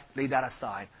to lay that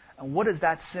aside. And what is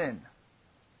that sin?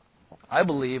 I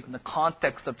believe in the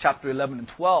context of chapter 11 and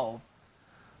 12,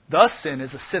 the sin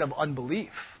is a sin of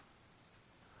unbelief.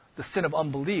 The sin of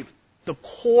unbelief. The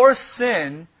core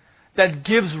sin that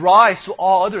gives rise to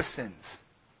all other sins.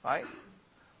 Right?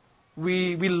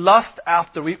 We lust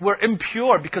after. We're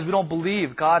impure because we don't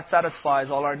believe God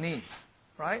satisfies all our needs.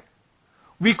 Right?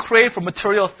 We crave for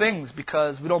material things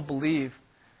because we don't believe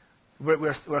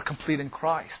we're complete in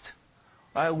Christ.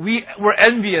 Right? We're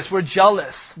envious. We're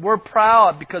jealous. We're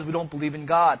proud because we don't believe in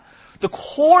God. The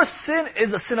core sin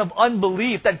is a sin of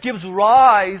unbelief that gives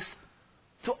rise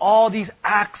to all these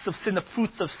acts of sin, the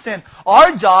fruits of sin.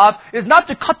 Our job is not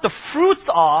to cut the fruits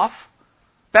off,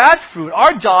 bad fruit.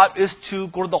 Our job is to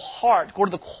go to the heart, go to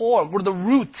the core, go to the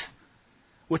root,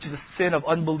 which is the sin of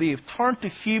unbelief. Turn to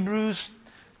Hebrews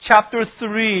chapter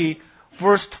 3,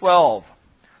 verse 12.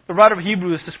 The writer of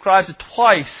Hebrews describes it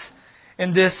twice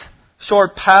in this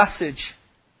short passage.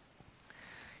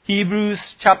 Hebrews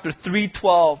chapter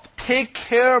 3:12. Take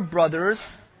care, brothers,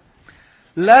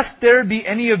 lest there be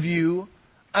any of you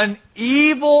an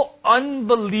evil,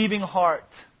 unbelieving heart.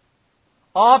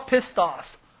 Apistos.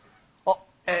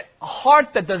 A heart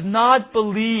that does not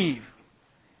believe.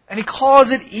 And he calls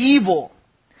it evil.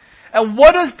 And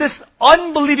what is this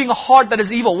unbelieving heart that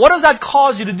is evil? What does that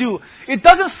cause you to do? It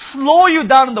doesn't slow you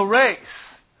down in the race.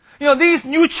 These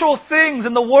neutral things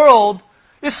in the world,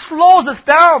 it slows us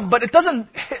down, but it doesn't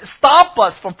stop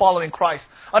us from following Christ.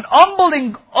 An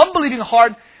unbelieving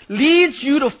heart leads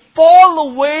you to fall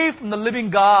away from the living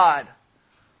God.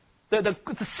 The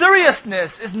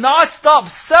seriousness is notched up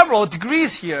several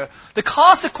degrees here. The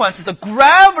consequences, the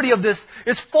gravity of this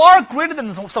is far greater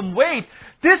than some weight.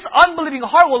 This unbelieving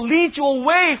heart will lead you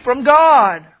away from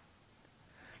God.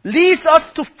 Leads us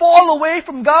to fall away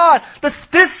from God.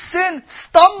 This sin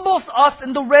stumbles us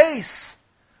in the race.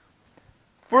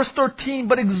 Verse 13,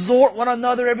 but exhort one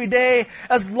another every day,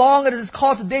 as long as it is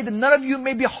called today, that none of you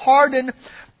may be hardened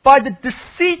by the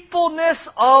deceitfulness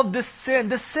of this sin.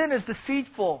 This sin is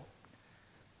deceitful.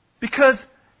 Because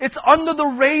it's under the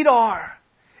radar.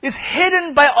 It's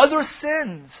hidden by other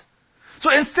sins.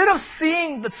 So instead of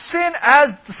seeing the sin as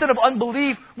the sin of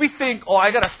unbelief, we think, I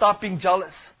gotta stop being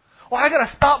jealous. I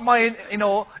gotta stop my,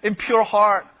 impure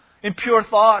heart, impure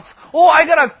thoughts. I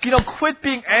gotta, quit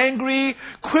being angry,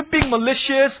 quit being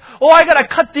malicious. I gotta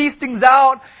cut these things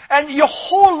out. And your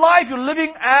whole life you're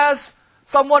living as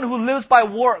someone who lives by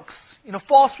works.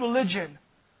 False religion.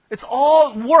 It's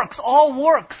all works.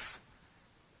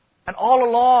 And all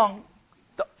along,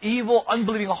 the evil,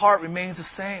 unbelieving heart remains the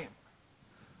same.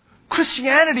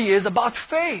 Christianity is about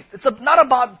faith. It's not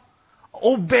about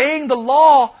obeying the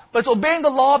law, but it's obeying the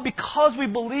law because we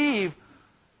believe.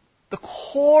 The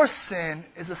core sin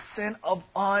is a sin of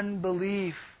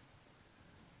unbelief.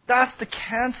 That's the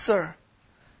cancer.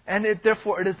 And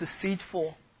therefore it is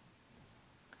deceitful.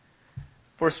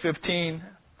 Verse 15,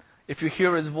 if you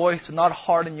hear His voice, do not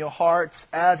harden your hearts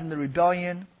as in the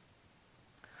rebellion.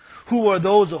 Who were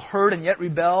those who heard and yet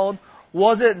rebelled?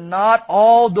 Was it not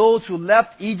all those who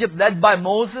left Egypt led by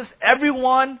Moses?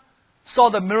 Everyone saw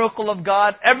the miracle of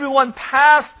God. Everyone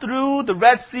passed through the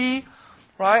Red Sea,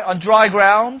 right, on dry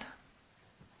ground.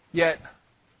 Yet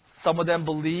some of them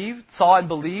saw and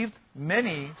believed.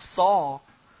 Many saw,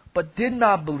 but did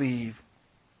not believe.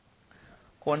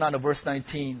 Going on to verse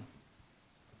 19.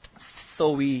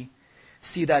 So we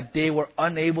see that they were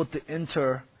unable to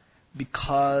enter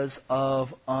because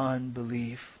of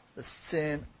unbelief. The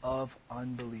sin of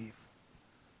unbelief.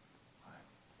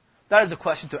 That is a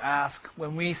question to ask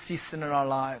when we see sin in our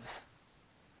lives.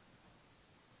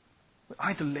 I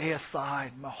have to lay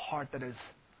aside my heart that is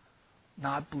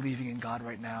not believing in God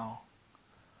right now.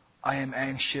 I am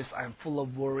anxious. I am full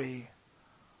of worry.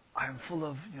 I am full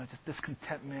of just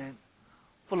discontentment,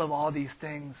 full of all these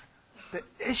things. The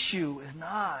issue is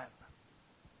not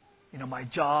my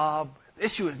job. The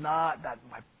issue is not that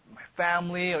my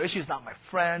family, or the issue is not my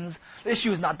friends. The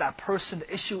issue is not that person.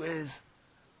 The issue is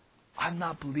I'm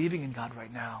not believing in God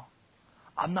right now.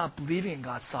 I'm not believing in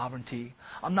God's sovereignty.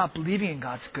 I'm not believing in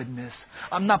God's goodness.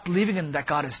 I'm not believing in that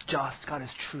God is just, God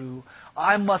is true.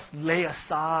 I must lay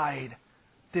aside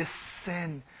this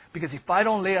sin, because if I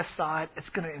don't lay aside, it's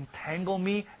going to entangle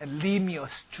me and lead me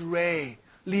astray,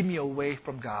 lead me away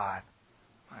from God.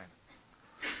 Right.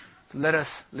 So let us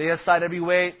lay aside every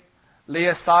weight, lay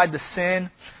aside the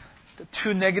sin. The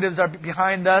 2 negatives are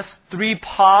behind us. 3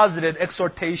 positive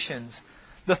exhortations.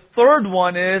 The third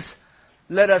one is,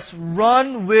 let us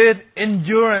run with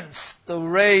endurance the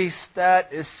race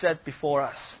that is set before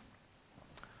us.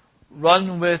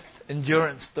 Run with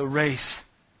endurance the race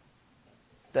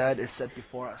that is set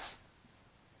before us.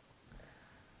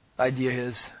 The idea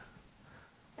is,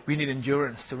 we need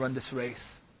endurance to run this race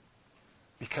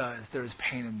because there is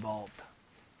pain involved.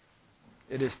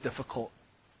 It is difficult.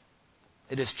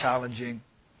 It is challenging.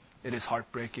 It is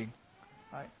heartbreaking.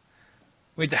 Right?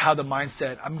 We need to have the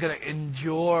mindset, I'm going to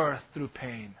endure through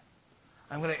pain.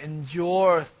 I'm going to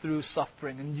endure through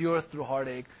suffering, endure through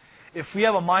heartache. If we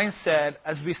have a mindset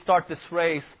as we start this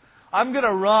race, I'm going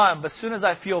to run, but as soon as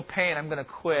I feel pain, I'm going to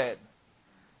quit.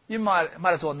 You might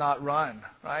as well not run,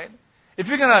 right? If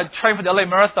you're going to train for the LA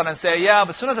Marathon and say,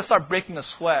 but as soon as I start breaking a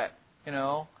sweat,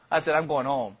 that's it, I'm going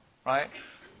home, right?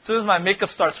 As soon as my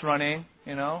makeup starts running,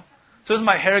 as soon as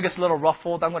my hair gets a little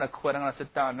ruffled, I'm going to quit. I'm going to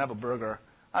sit down and have a burger.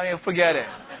 Forget it.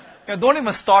 Don't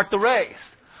even start the race.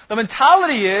 The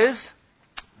mentality is,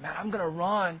 I'm going to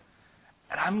run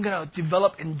and I'm going to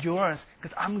develop endurance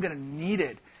because I'm going to need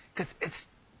it because it's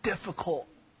difficult.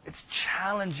 It's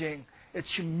challenging.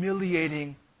 It's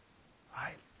humiliating.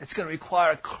 Right? It's going to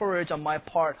require courage on my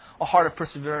part, a heart of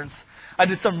perseverance. I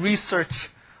did some research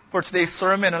for today's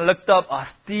sermon and looked up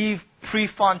Steve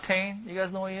Prefontaine. You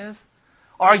guys know who he is?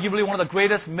 Arguably one of the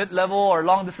greatest mid-level or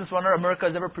long-distance runner America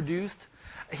has ever produced.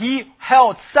 He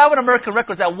held 7 American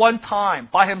records at one time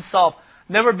by himself.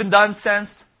 Never been done since.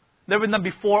 Never been done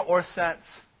before or since.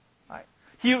 Right?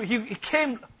 He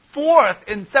came 4th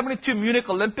in 72 Munich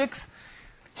Olympics.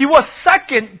 He was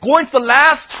 2nd going to the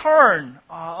last turn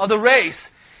of the race.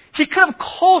 He could have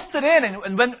coasted in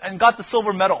and went and got the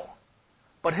silver medal.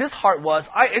 But his heart was,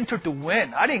 I entered to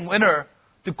win. I didn't enter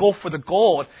to go for the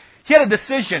gold. He had a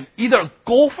decision. Either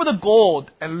go for the gold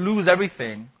and lose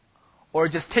everything, or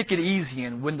just take it easy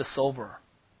and win the silver.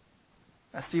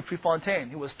 That's Steve Prefontaine.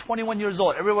 He was 21 years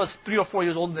old. Everyone was 3 or 4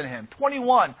 years older than him.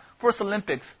 21, first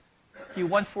Olympics. He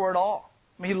went for it all.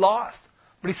 I mean, he lost.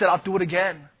 But he said, I'll do it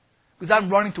again. Because I'm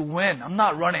running to win. I'm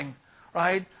not running,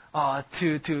 right,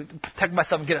 to protect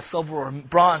myself and get a silver or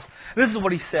bronze. This is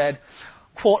what he said.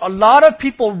 Quote, a lot of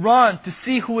people run to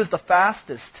see who is the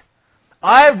fastest.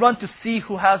 I run to see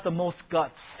who has the most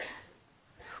guts.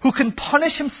 Who can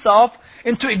punish himself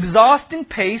into exhausting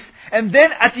pace and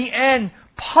then at the end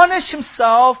punish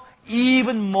himself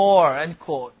even more. End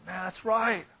quote. Man, that's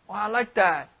right. Wow, I like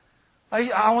that.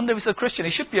 I wonder if he's a Christian.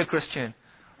 He should be a Christian.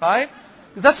 Right?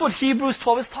 That's what Hebrews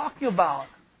 12 is talking about.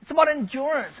 It's about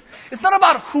endurance. It's not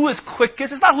about who is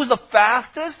quickest. It's not who's the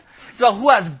fastest. It's about who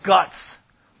has guts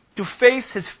to face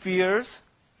his fears,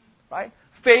 right?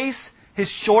 Face his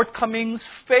shortcomings,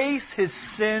 face his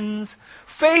sins,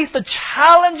 face the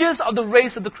challenges of the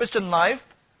race of the Christian life,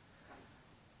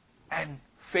 and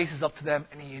faces up to them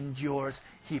and he endures.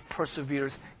 He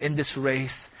perseveres in this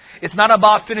race. It's not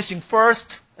about finishing first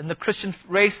in the Christian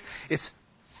race. It's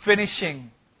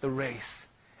finishing the race.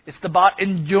 It's about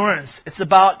endurance. It's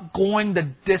about going the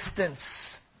distance.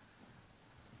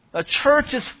 The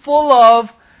church is full of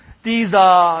these,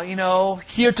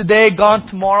 here today, gone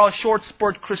tomorrow, short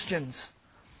spurt Christians.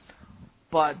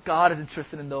 But God is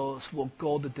interested in those who will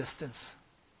go the distance.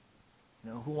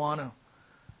 Who want to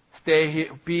stay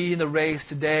here, be in the race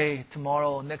today,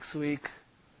 tomorrow, next week,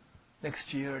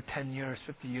 next year, 10 years,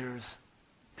 50 years,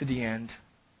 to the end.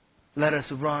 Let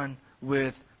us run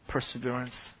with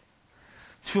perseverance.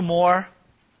 2 more.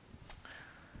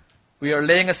 We are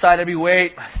laying aside every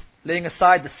weight, laying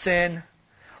aside the sin,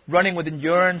 running with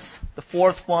endurance. The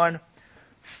 4th one,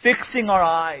 fixing our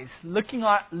eyes, looking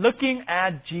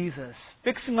at Jesus,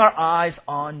 fixing our eyes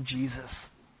on Jesus.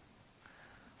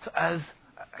 So as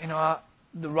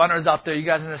the runners out there, you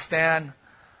guys understand,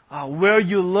 where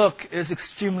you look is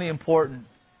extremely important.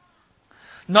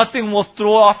 Nothing will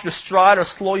throw off your stride or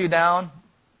slow you down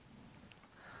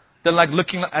than like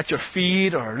looking at your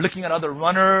feet or looking at other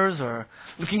runners or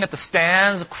looking at the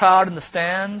stands, the crowd in the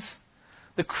stands.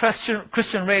 The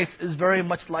Christian race is very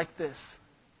much like this.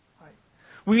 Right?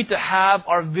 We need to have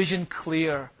our vision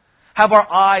clear, have our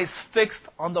eyes fixed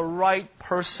on the right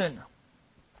person.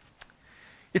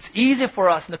 It's easy for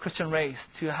us in the Christian race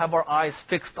to have our eyes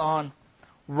fixed on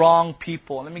wrong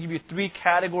people. Let me give you 3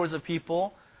 categories of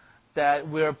people that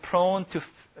we're prone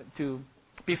to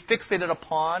be fixated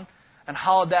upon and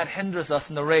how that hinders us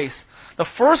in the race. The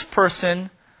first person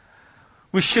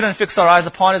we shouldn't fix our eyes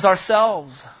upon is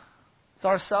ourselves. It's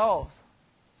ourselves.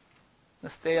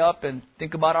 Let's stay up and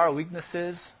think about our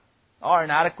weaknesses, our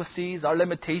inadequacies, our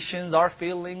limitations, our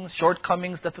failings,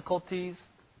 shortcomings, difficulties.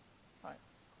 Right?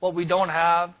 What we don't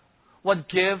have, what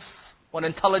gifts, what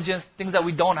intelligence, things that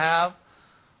we don't have,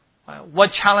 right?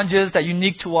 What challenges that are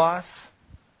unique to us.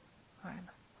 Right?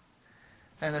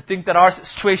 And I think that our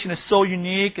situation is so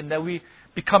unique and that we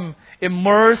become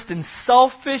immersed in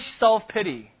selfish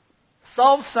self-pity.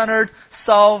 Self-centered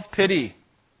self-pity.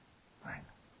 Right?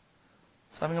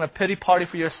 So having a pity party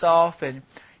for yourself and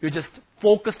you're just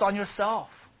focused on yourself.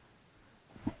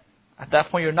 At that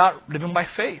point, you're not living by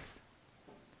faith.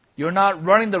 You're not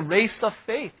running the race of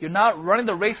faith. You're not running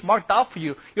the race marked out for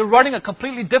you. You're running a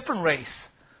completely different race,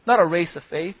 not a race of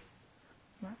faith.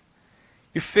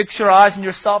 You fix your eyes on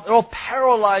yourself, it'll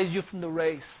paralyze you from the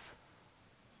race.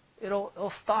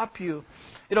 It'll stop you.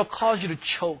 It'll cause you to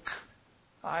choke.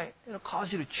 Right? It'll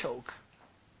cause you to choke.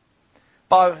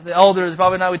 The elders,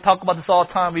 Bob and I, we talk about this all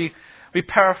the time. We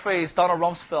paraphrase Donald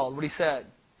Rumsfeld, what he said.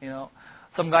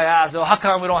 Some guy asked, how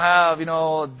come we don't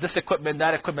have, this equipment,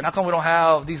 that equipment? How come we don't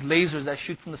have these lasers that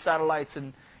shoot from the satellites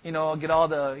and, get all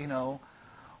the,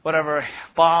 whatever,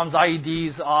 bombs,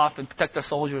 IEDs off and protect our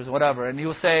soldiers or whatever? And he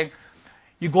was saying,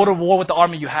 you go to war with the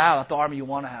army you have, not the army you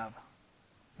want to have.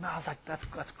 And I was like, that's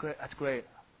great. That's great.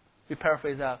 We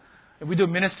paraphrase that. If we do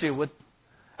ministry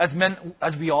as men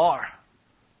as we are.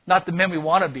 Not the men we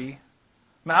want to be.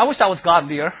 Man, I wish I was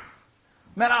godlier.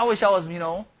 Man, I wish I was,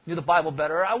 knew the Bible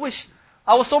better. I wish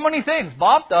I was so many things.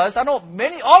 Bob does. I know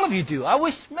all of you do. I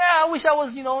wish I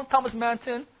was, Thomas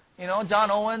Manton,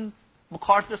 John Owen,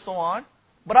 MacArthur, so on.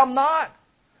 But I'm not.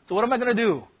 So what am I going to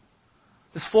do?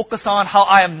 Just focus on how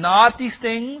I am not these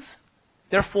things,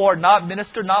 therefore not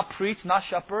minister, not preach, not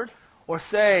shepherd, or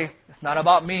say, it's not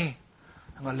about me.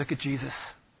 I'm going to look at Jesus.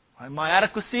 Right? My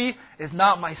adequacy is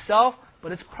not myself,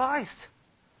 but it's Christ.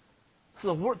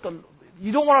 So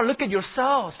you don't want to look at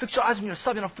yourselves. Fix your eyes on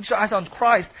yourself. Fix your eyes on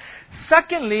Christ.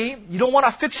 Secondly, you don't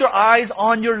want to fix your eyes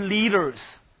on your leaders.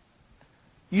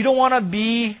 You don't want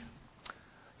to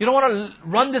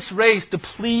run this race to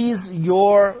please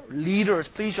your leaders,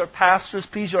 please your pastors,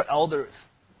 please your elders.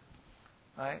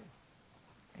 Right?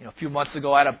 A few months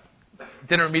ago, I had a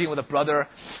dinner meeting with a brother,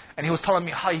 and he was telling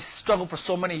me how he struggled for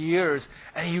so many years,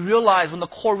 and he realized one of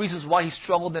the core reasons why he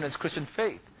struggled in his Christian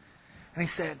faith. And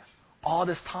he said, all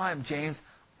this time, James,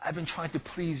 I've been trying to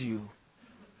please you.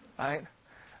 Right?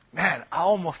 Man, I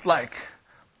almost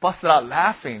busted out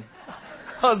laughing.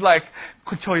 I was like,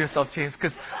 control yourself, James,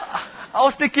 because I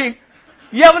was thinking,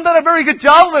 you haven't done a very good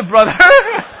job of it, brother.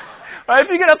 Right? If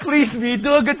you're going to please me,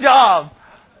 do a good job.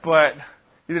 But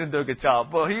he didn't do a good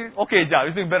job. Well, okay job.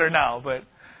 He's doing better now. But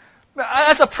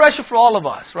that's a pressure for all of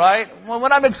us, right?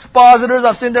 When I'm expositors,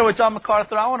 I'm sitting there with John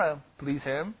MacArthur, I want to please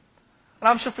him. And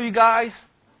I'm sure for you guys,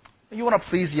 you want to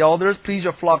please the elders, please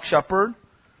your flock shepherd,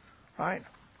 right?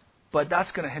 But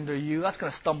that's going to hinder you. That's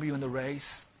going to stumble you in the race,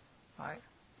 right?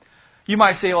 You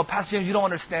might say, well, Pastor James, you don't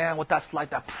understand what that's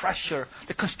like, that pressure,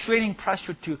 the constraining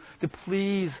pressure to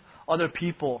please other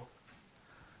people.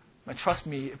 And trust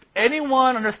me, if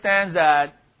anyone understands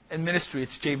that in ministry,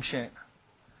 it's James Shin.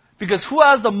 Because who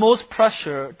has the most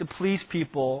pressure to please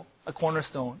people at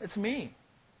Cornerstone? It's me.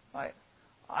 Right?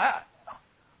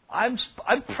 I'm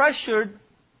pressured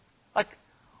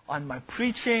on my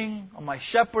preaching, on my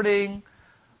shepherding,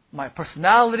 my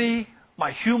personality,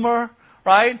 my humor,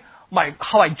 right?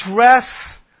 How I dress,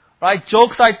 right?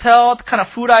 Jokes I tell, the kind of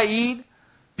food I eat,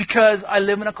 because I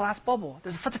live in a glass bubble.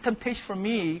 There's such a temptation for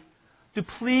me to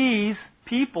please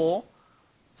people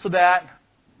so that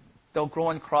they'll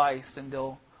grow in Christ and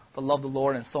they'll love the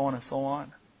Lord and so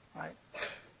on, right?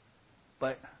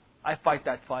 But I fight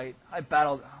that fight. I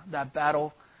battle that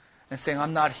battle and saying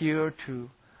I'm not here to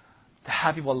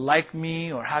have people like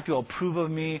me or have people approve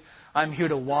of me. I'm here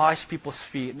to wash people's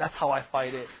feet, and that's how I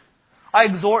fight it. I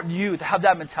exhort you to have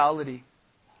that mentality,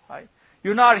 right?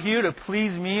 You're not here to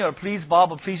please me or please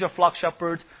Bob or please your flock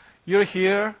shepherds. You're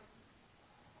here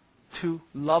to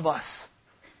love us,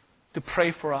 to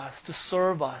pray for us, to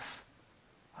serve us,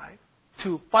 right?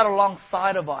 To fight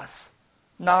alongside of us,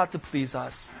 not to please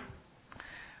us.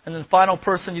 And then the final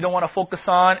person you don't want to focus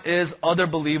on is other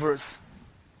believers.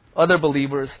 Other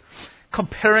believers.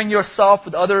 Comparing yourself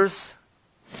with others.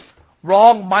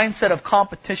 Wrong mindset of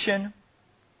competition.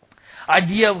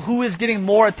 Idea of who is getting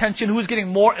more attention, who is getting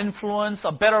more influence,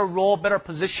 a better role, better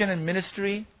position in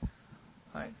ministry.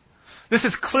 Right? This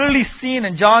is clearly seen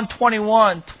in John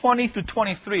 21, 20 through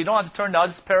 23. You don't have to turn to it, I'll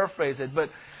just paraphrase it. But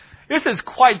this is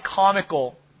quite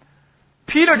comical.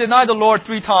 Peter denied the Lord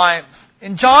 3 times.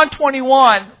 In John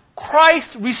 21,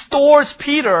 Christ restores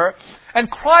Peter, and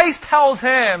Christ tells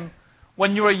him,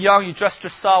 when you were young, you dressed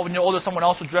yourself. When you're older, someone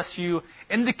else will dress you,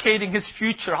 indicating his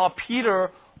future, how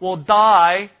Peter will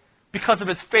die because of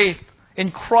his faith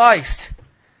in Christ.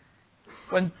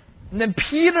 And then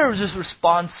Peter's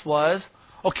response was,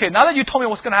 okay, now that you told me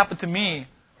what's going to happen to me,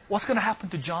 what's going to happen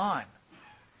to John?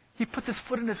 He puts his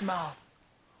foot in his mouth.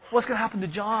 What's going to happen to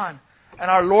John?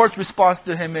 And our Lord's response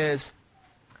to him is,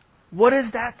 what is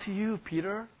that to you,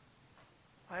 Peter?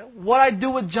 Right? What I do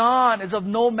with John is of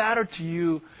no matter to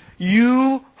you.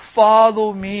 You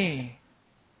follow me.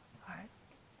 Right?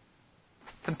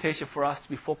 It's a temptation for us to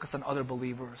be focused on other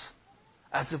believers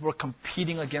as if we're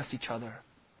competing against each other.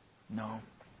 No.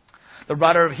 The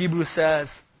writer of Hebrews says,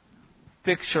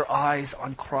 fix your eyes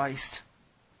on Christ.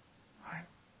 Right?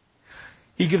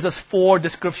 He gives us 4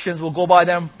 descriptions. We'll go by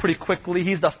them pretty quickly.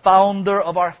 He's the founder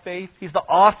of our faith. He's the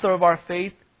author of our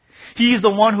faith. He's the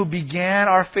one who began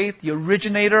our faith, the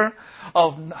originator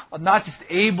of not just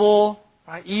Abel,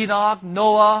 right? Enoch,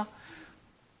 Noah,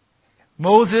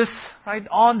 Moses, right?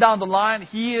 On down the line.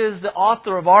 He is the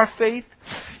author of our faith.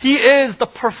 He is the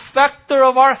perfecter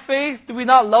of our faith. Do we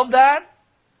not love that?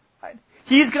 Right?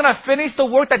 He's going to finish the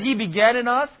work that He began in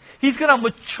us. He's going to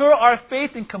mature our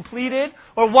faith and complete it.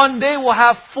 Or one day we'll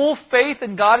have full faith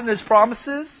in God and His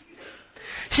promises.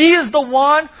 He is the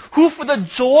one who, for the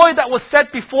joy that was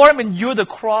set before Him, endured the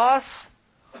cross,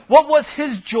 What was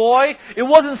his joy? It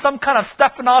wasn't some kind of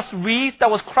Stephanos wreath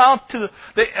that was crowned to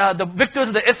the victors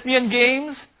of the Isthmian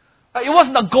Games. It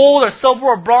wasn't a gold or silver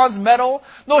or bronze medal.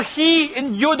 No, he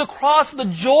endured the cross for the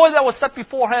joy that was set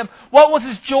before him. What was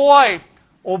his joy?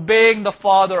 Obeying the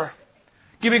Father.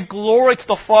 Giving glory to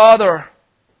the Father.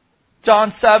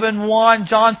 John 7:1,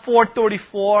 John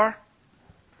 4:34.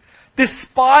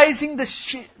 Despising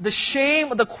the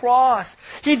shame of the cross.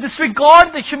 He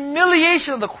disregarded the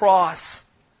humiliation of the cross.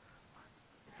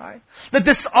 Right? The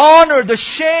dishonor, the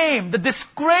shame, the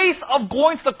disgrace of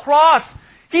going to the cross.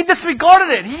 He disregarded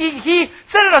it. He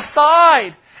set it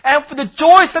aside. And for the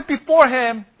joy set before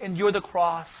him, endured the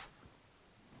cross.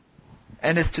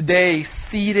 And is today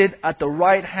seated at the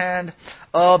right hand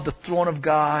of the throne of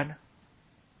God.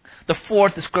 The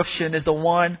fourth description is the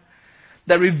one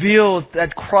that reveals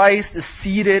that Christ is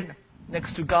seated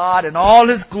next to God in all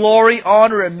His glory,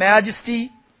 honor, and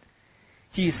majesty.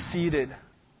 He is seated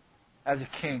as a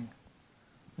king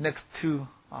next to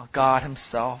God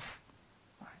Himself.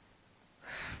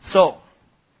 So,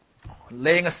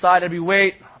 laying aside every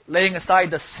weight, laying aside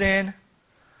the sin,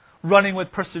 running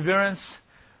with perseverance,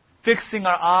 fixing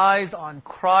our eyes on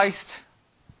Christ.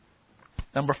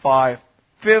 Number 5,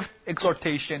 fifth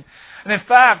exhortation. And in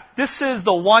fact, this is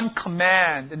the one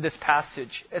command in this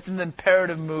passage. It's in the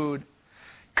imperative mood.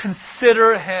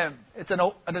 Consider Him. It's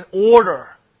an order,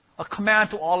 a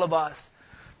command to all of us.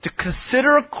 To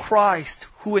consider Christ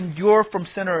who endured from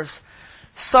sinners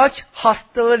such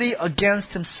hostility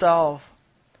against Himself,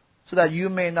 so that you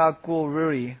may not grow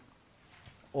weary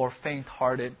or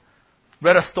faint-hearted.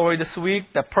 Read a story this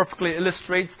week that perfectly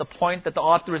illustrates the point that the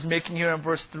author is making here in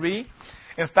verse 3.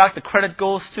 In fact, the credit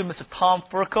goes to Mr. Tom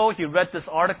Furco. He read this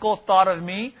article, thought of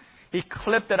me. He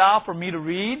clipped it out for me to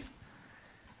read.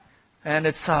 And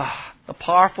it's a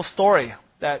powerful story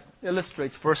that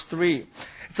illustrates verse 3.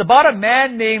 It's about a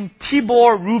man named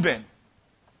Tibor Rubin,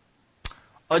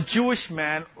 a Jewish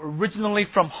man originally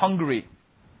from Hungary.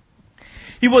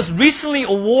 He was recently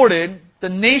awarded the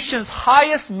nation's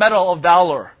highest medal of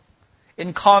valor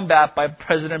in combat by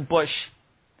President Bush.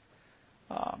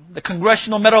 The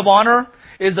Congressional Medal of Honor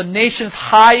is the nation's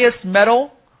highest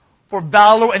medal for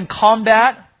valor in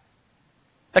combat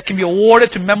that can be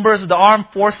awarded to members of the armed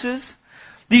forces.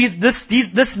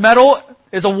 This medal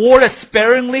is awarded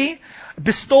sparingly,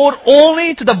 bestowed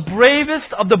only to the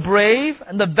bravest of the brave,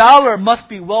 and the valor must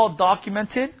be well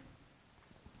documented.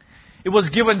 It was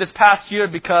given this past year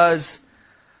because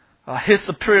his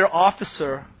superior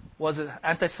officer was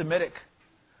anti-Semitic.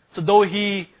 So though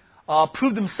he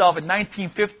proved himself in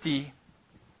 1950,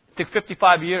 it took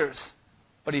 55 years,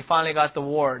 but he finally got the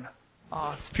award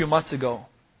a few months ago.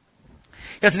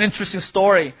 He has an interesting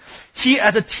story. He,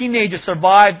 as a teenager,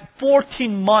 survived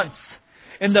 14 months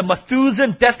in the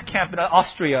Mauthausen death camp in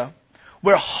Austria,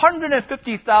 where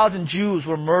 150,000 Jews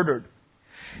were murdered.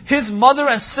 His mother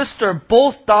and sister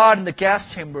both died in the gas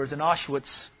chambers in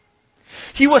Auschwitz.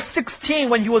 He was 16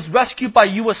 when he was rescued by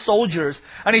U.S. soldiers,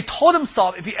 and he told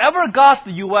himself if he ever got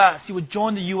to the U.S., he would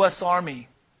join the U.S. Army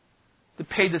to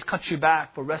pay this country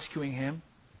back for rescuing him.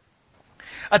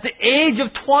 At the age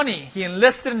of 20, he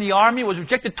enlisted in the Army, was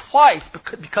rejected twice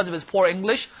because of his poor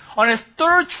English. On his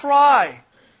third try,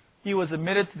 he was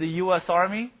admitted to the U.S.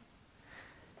 Army.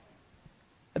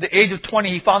 At the age of 20,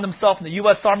 he found himself in the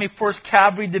U.S. Army 1st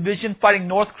Cavalry Division fighting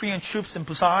North Korean troops in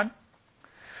Busan.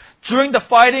 During the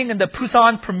fighting in the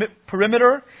Busan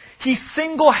perimeter, he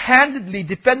single-handedly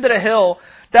defended a hill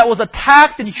that was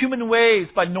attacked in human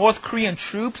waves by North Korean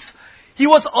troops. He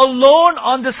was alone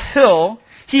on this hill.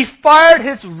 He fired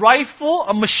his rifle,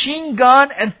 a machine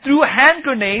gun, and threw hand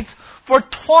grenades for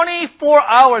 24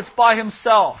 hours by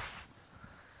himself,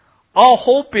 all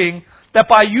hoping that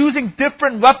by using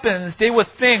different weapons, they would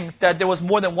think that there was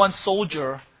more than one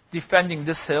soldier defending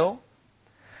this hill.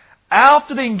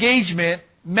 After the engagement,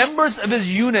 members of his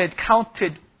unit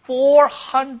counted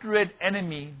 400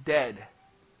 enemy dead.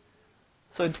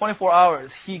 So in 24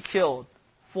 hours, he killed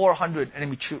 400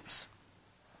 enemy troops.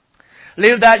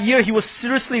 Later that year, he was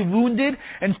seriously wounded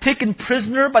and taken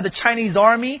prisoner by the Chinese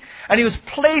army, and he was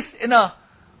placed in an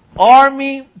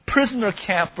army prisoner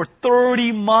camp for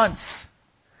 30 months.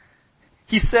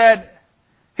 He said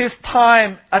his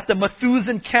time at the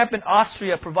Mauthausen camp in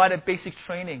Austria provided basic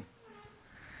training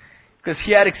because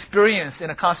he had experience in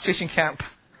a concentration camp.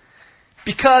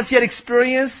 Because he had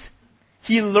experience,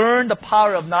 he learned the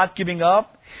power of not giving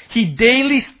up. He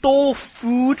daily stole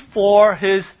food for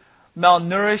his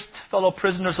malnourished fellow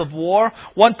prisoners of war.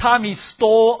 One time he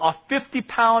stole a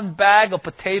 50-pound bag of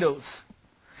potatoes.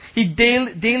 He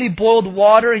daily boiled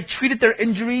water. He treated their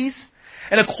injuries.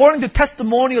 And according to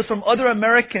testimonials from other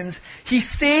Americans, he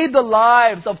saved the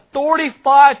lives of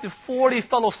 35 to 40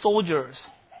 fellow soldiers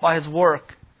by his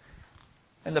work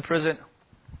in the prison.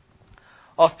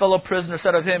 A fellow prisoner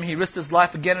said of him, he risked his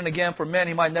life again and again for men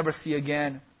he might never see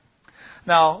again.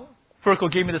 Now,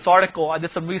 Furco gave me this article. I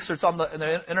did some research on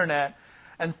the internet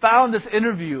and found this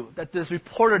interview that this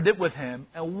reporter did with him.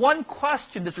 And one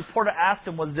question this reporter asked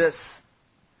him was this: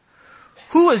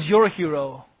 who is your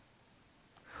hero?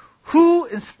 Who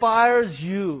inspires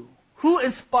you? Who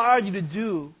inspired you to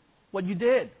do what you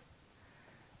did?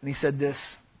 And he said this: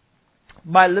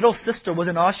 my little sister was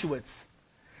in Auschwitz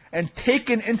and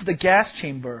taken into the gas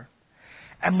chamber,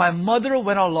 and my mother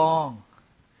went along.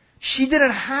 She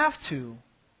didn't have to.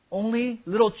 Only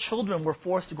little children were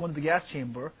forced to go into the gas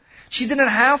chamber. She didn't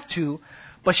have to,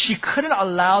 but she couldn't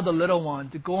allow the little one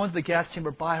to go into the gas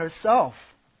chamber by herself.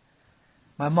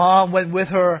 My mom went with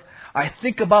her. I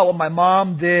think about what my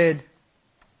mom did,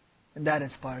 and that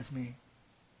inspires me.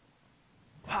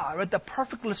 Wow, I read the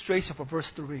perfect illustration for verse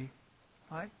 3.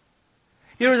 Right?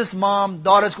 Here is this mom,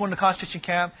 daughter's going to concentration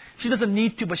camp. She doesn't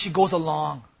need to, but she goes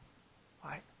along.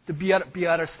 Right? To be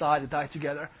at her side, to die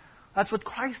together. That's what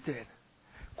Christ did.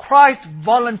 Christ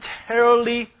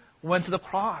voluntarily went to the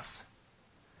cross.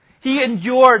 He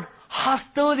endured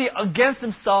hostility against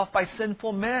himself by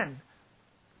sinful men,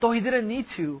 though he didn't need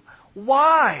to.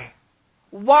 Why?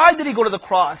 Why did he go to the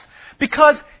cross?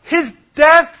 Because his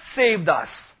death saved us.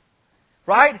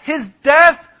 Right? His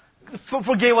death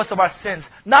forgave us of our sins,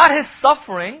 not his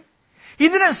suffering. He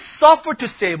didn't suffer to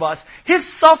save us. His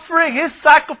suffering, his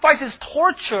sacrifice, his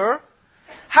torture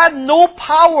had no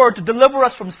power to deliver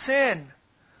us from sin.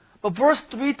 But verse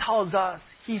 3 tells us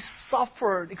he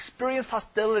suffered, experienced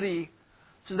hostility,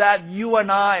 so that you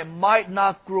and I might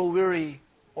not grow weary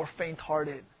or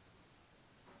faint-hearted.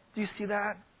 Do you see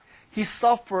that? He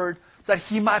suffered so that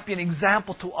he might be an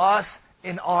example to us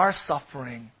in our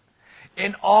suffering,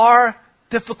 in our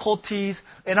difficulties,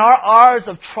 in our hours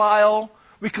of trial.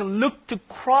 We can look to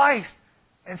Christ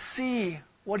and see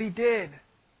what he did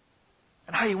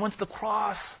and how he went to the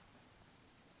cross.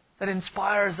 That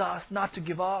inspires us not to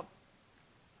give up.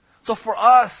 So for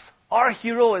us, our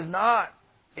hero is not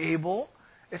Abel.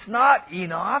 It's not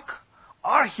Enoch.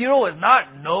 Our hero is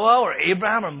not Noah or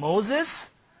Abraham or Moses.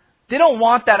 They don't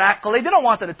want that accolade. They don't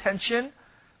want that attention.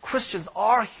 Christians,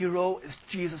 our hero is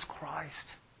Jesus Christ.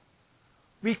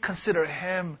 We consider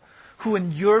him who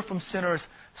endured from sinners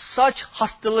such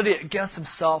hostility against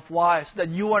himself. Why? So that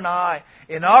you and I,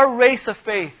 in our race of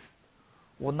faith,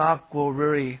 will not grow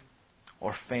weary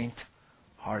or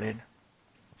faint-hearted.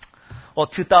 Well,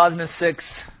 2006,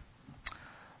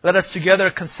 let us together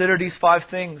consider these 5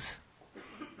 things.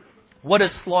 What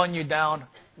is slowing you down?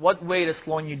 What weight is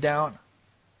slowing you down?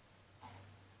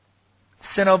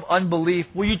 Sin of unbelief.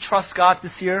 Will you trust God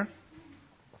this year?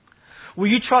 Will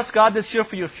you trust God this year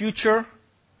for your future,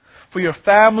 for your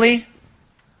family,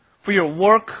 for your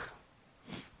work?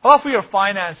 How about for your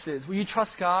finances? Will you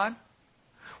trust God?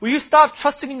 Will you stop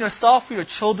trusting in yourself for your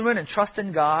children and trust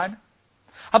in God?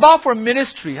 How about for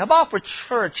ministry? How about for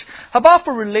church? How about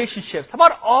for relationships? How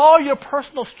about all your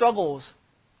personal struggles?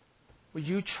 Will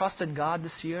you trust in God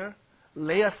this year?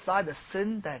 Lay aside the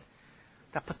sin that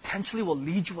potentially will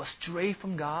lead you astray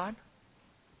from God?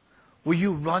 Will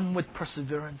you run with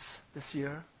perseverance this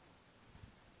year?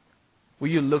 Will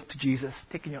you look to Jesus,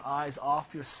 taking your eyes off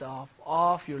yourself,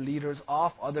 off your leaders,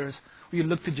 off others? Will you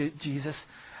look to Jesus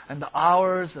and the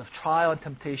hours of trial and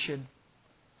temptation?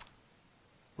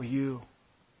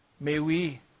 May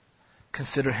we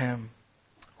consider him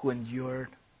who endured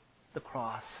the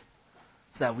cross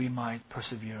so that we might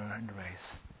persevere in the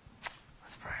race.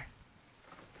 Let's pray.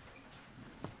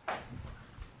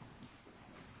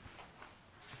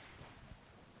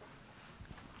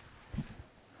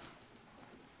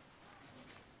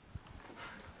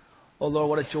 Oh Lord,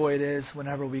 what a joy it is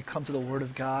whenever we come to the Word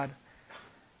of God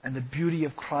and the beauty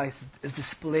of Christ is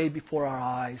displayed before our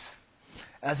eyes.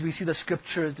 As we see the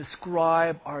Scriptures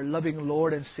describe our loving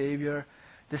Lord and Savior,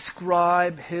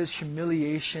 describe his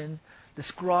humiliation,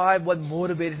 describe what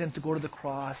motivated him to go to the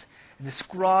cross, and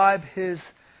describe his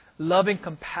loving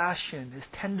compassion, his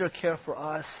tender care for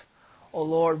us. Oh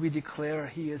Lord, we declare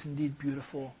he is indeed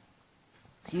beautiful.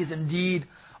 He is indeed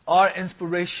our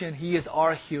inspiration. He is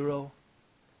our hero.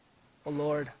 Oh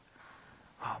Lord,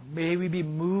 may we be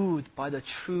moved by the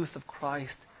truth of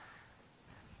Christ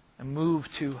and moved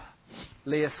to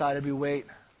lay aside every weight,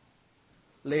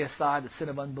 lay aside the sin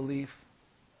of unbelief,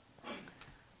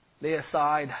 lay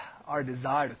aside our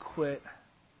desire to quit.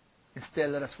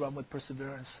 Instead, let us run with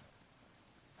perseverance.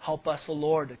 Help us, O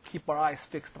Lord, to keep our eyes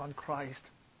fixed on Christ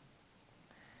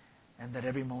and that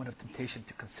every moment of temptation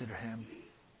to consider Him.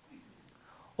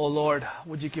 Oh Lord,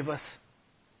 would you give us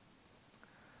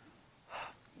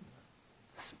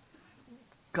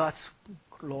guts,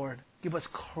 Lord. Give us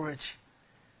courage.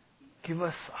 Give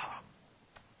us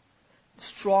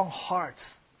strong hearts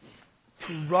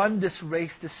to run this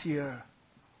race this year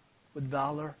with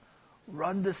valor.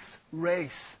 Run this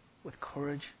race with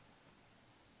courage.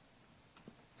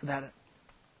 So that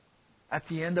at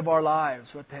the end of our lives,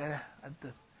 or at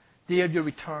the day of your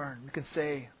return, we can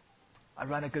say, I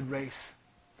ran a good race,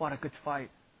 fought a good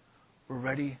fight. We're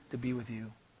ready to be with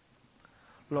you.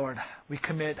 Lord, we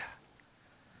commit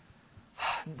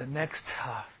the next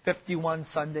 51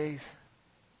 Sundays,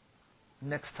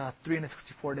 next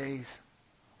 364 days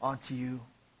onto you.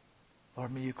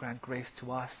 Lord, may you grant grace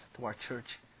to us, to our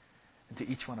church, and to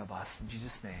each one of us. In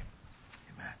Jesus' name,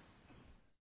 amen.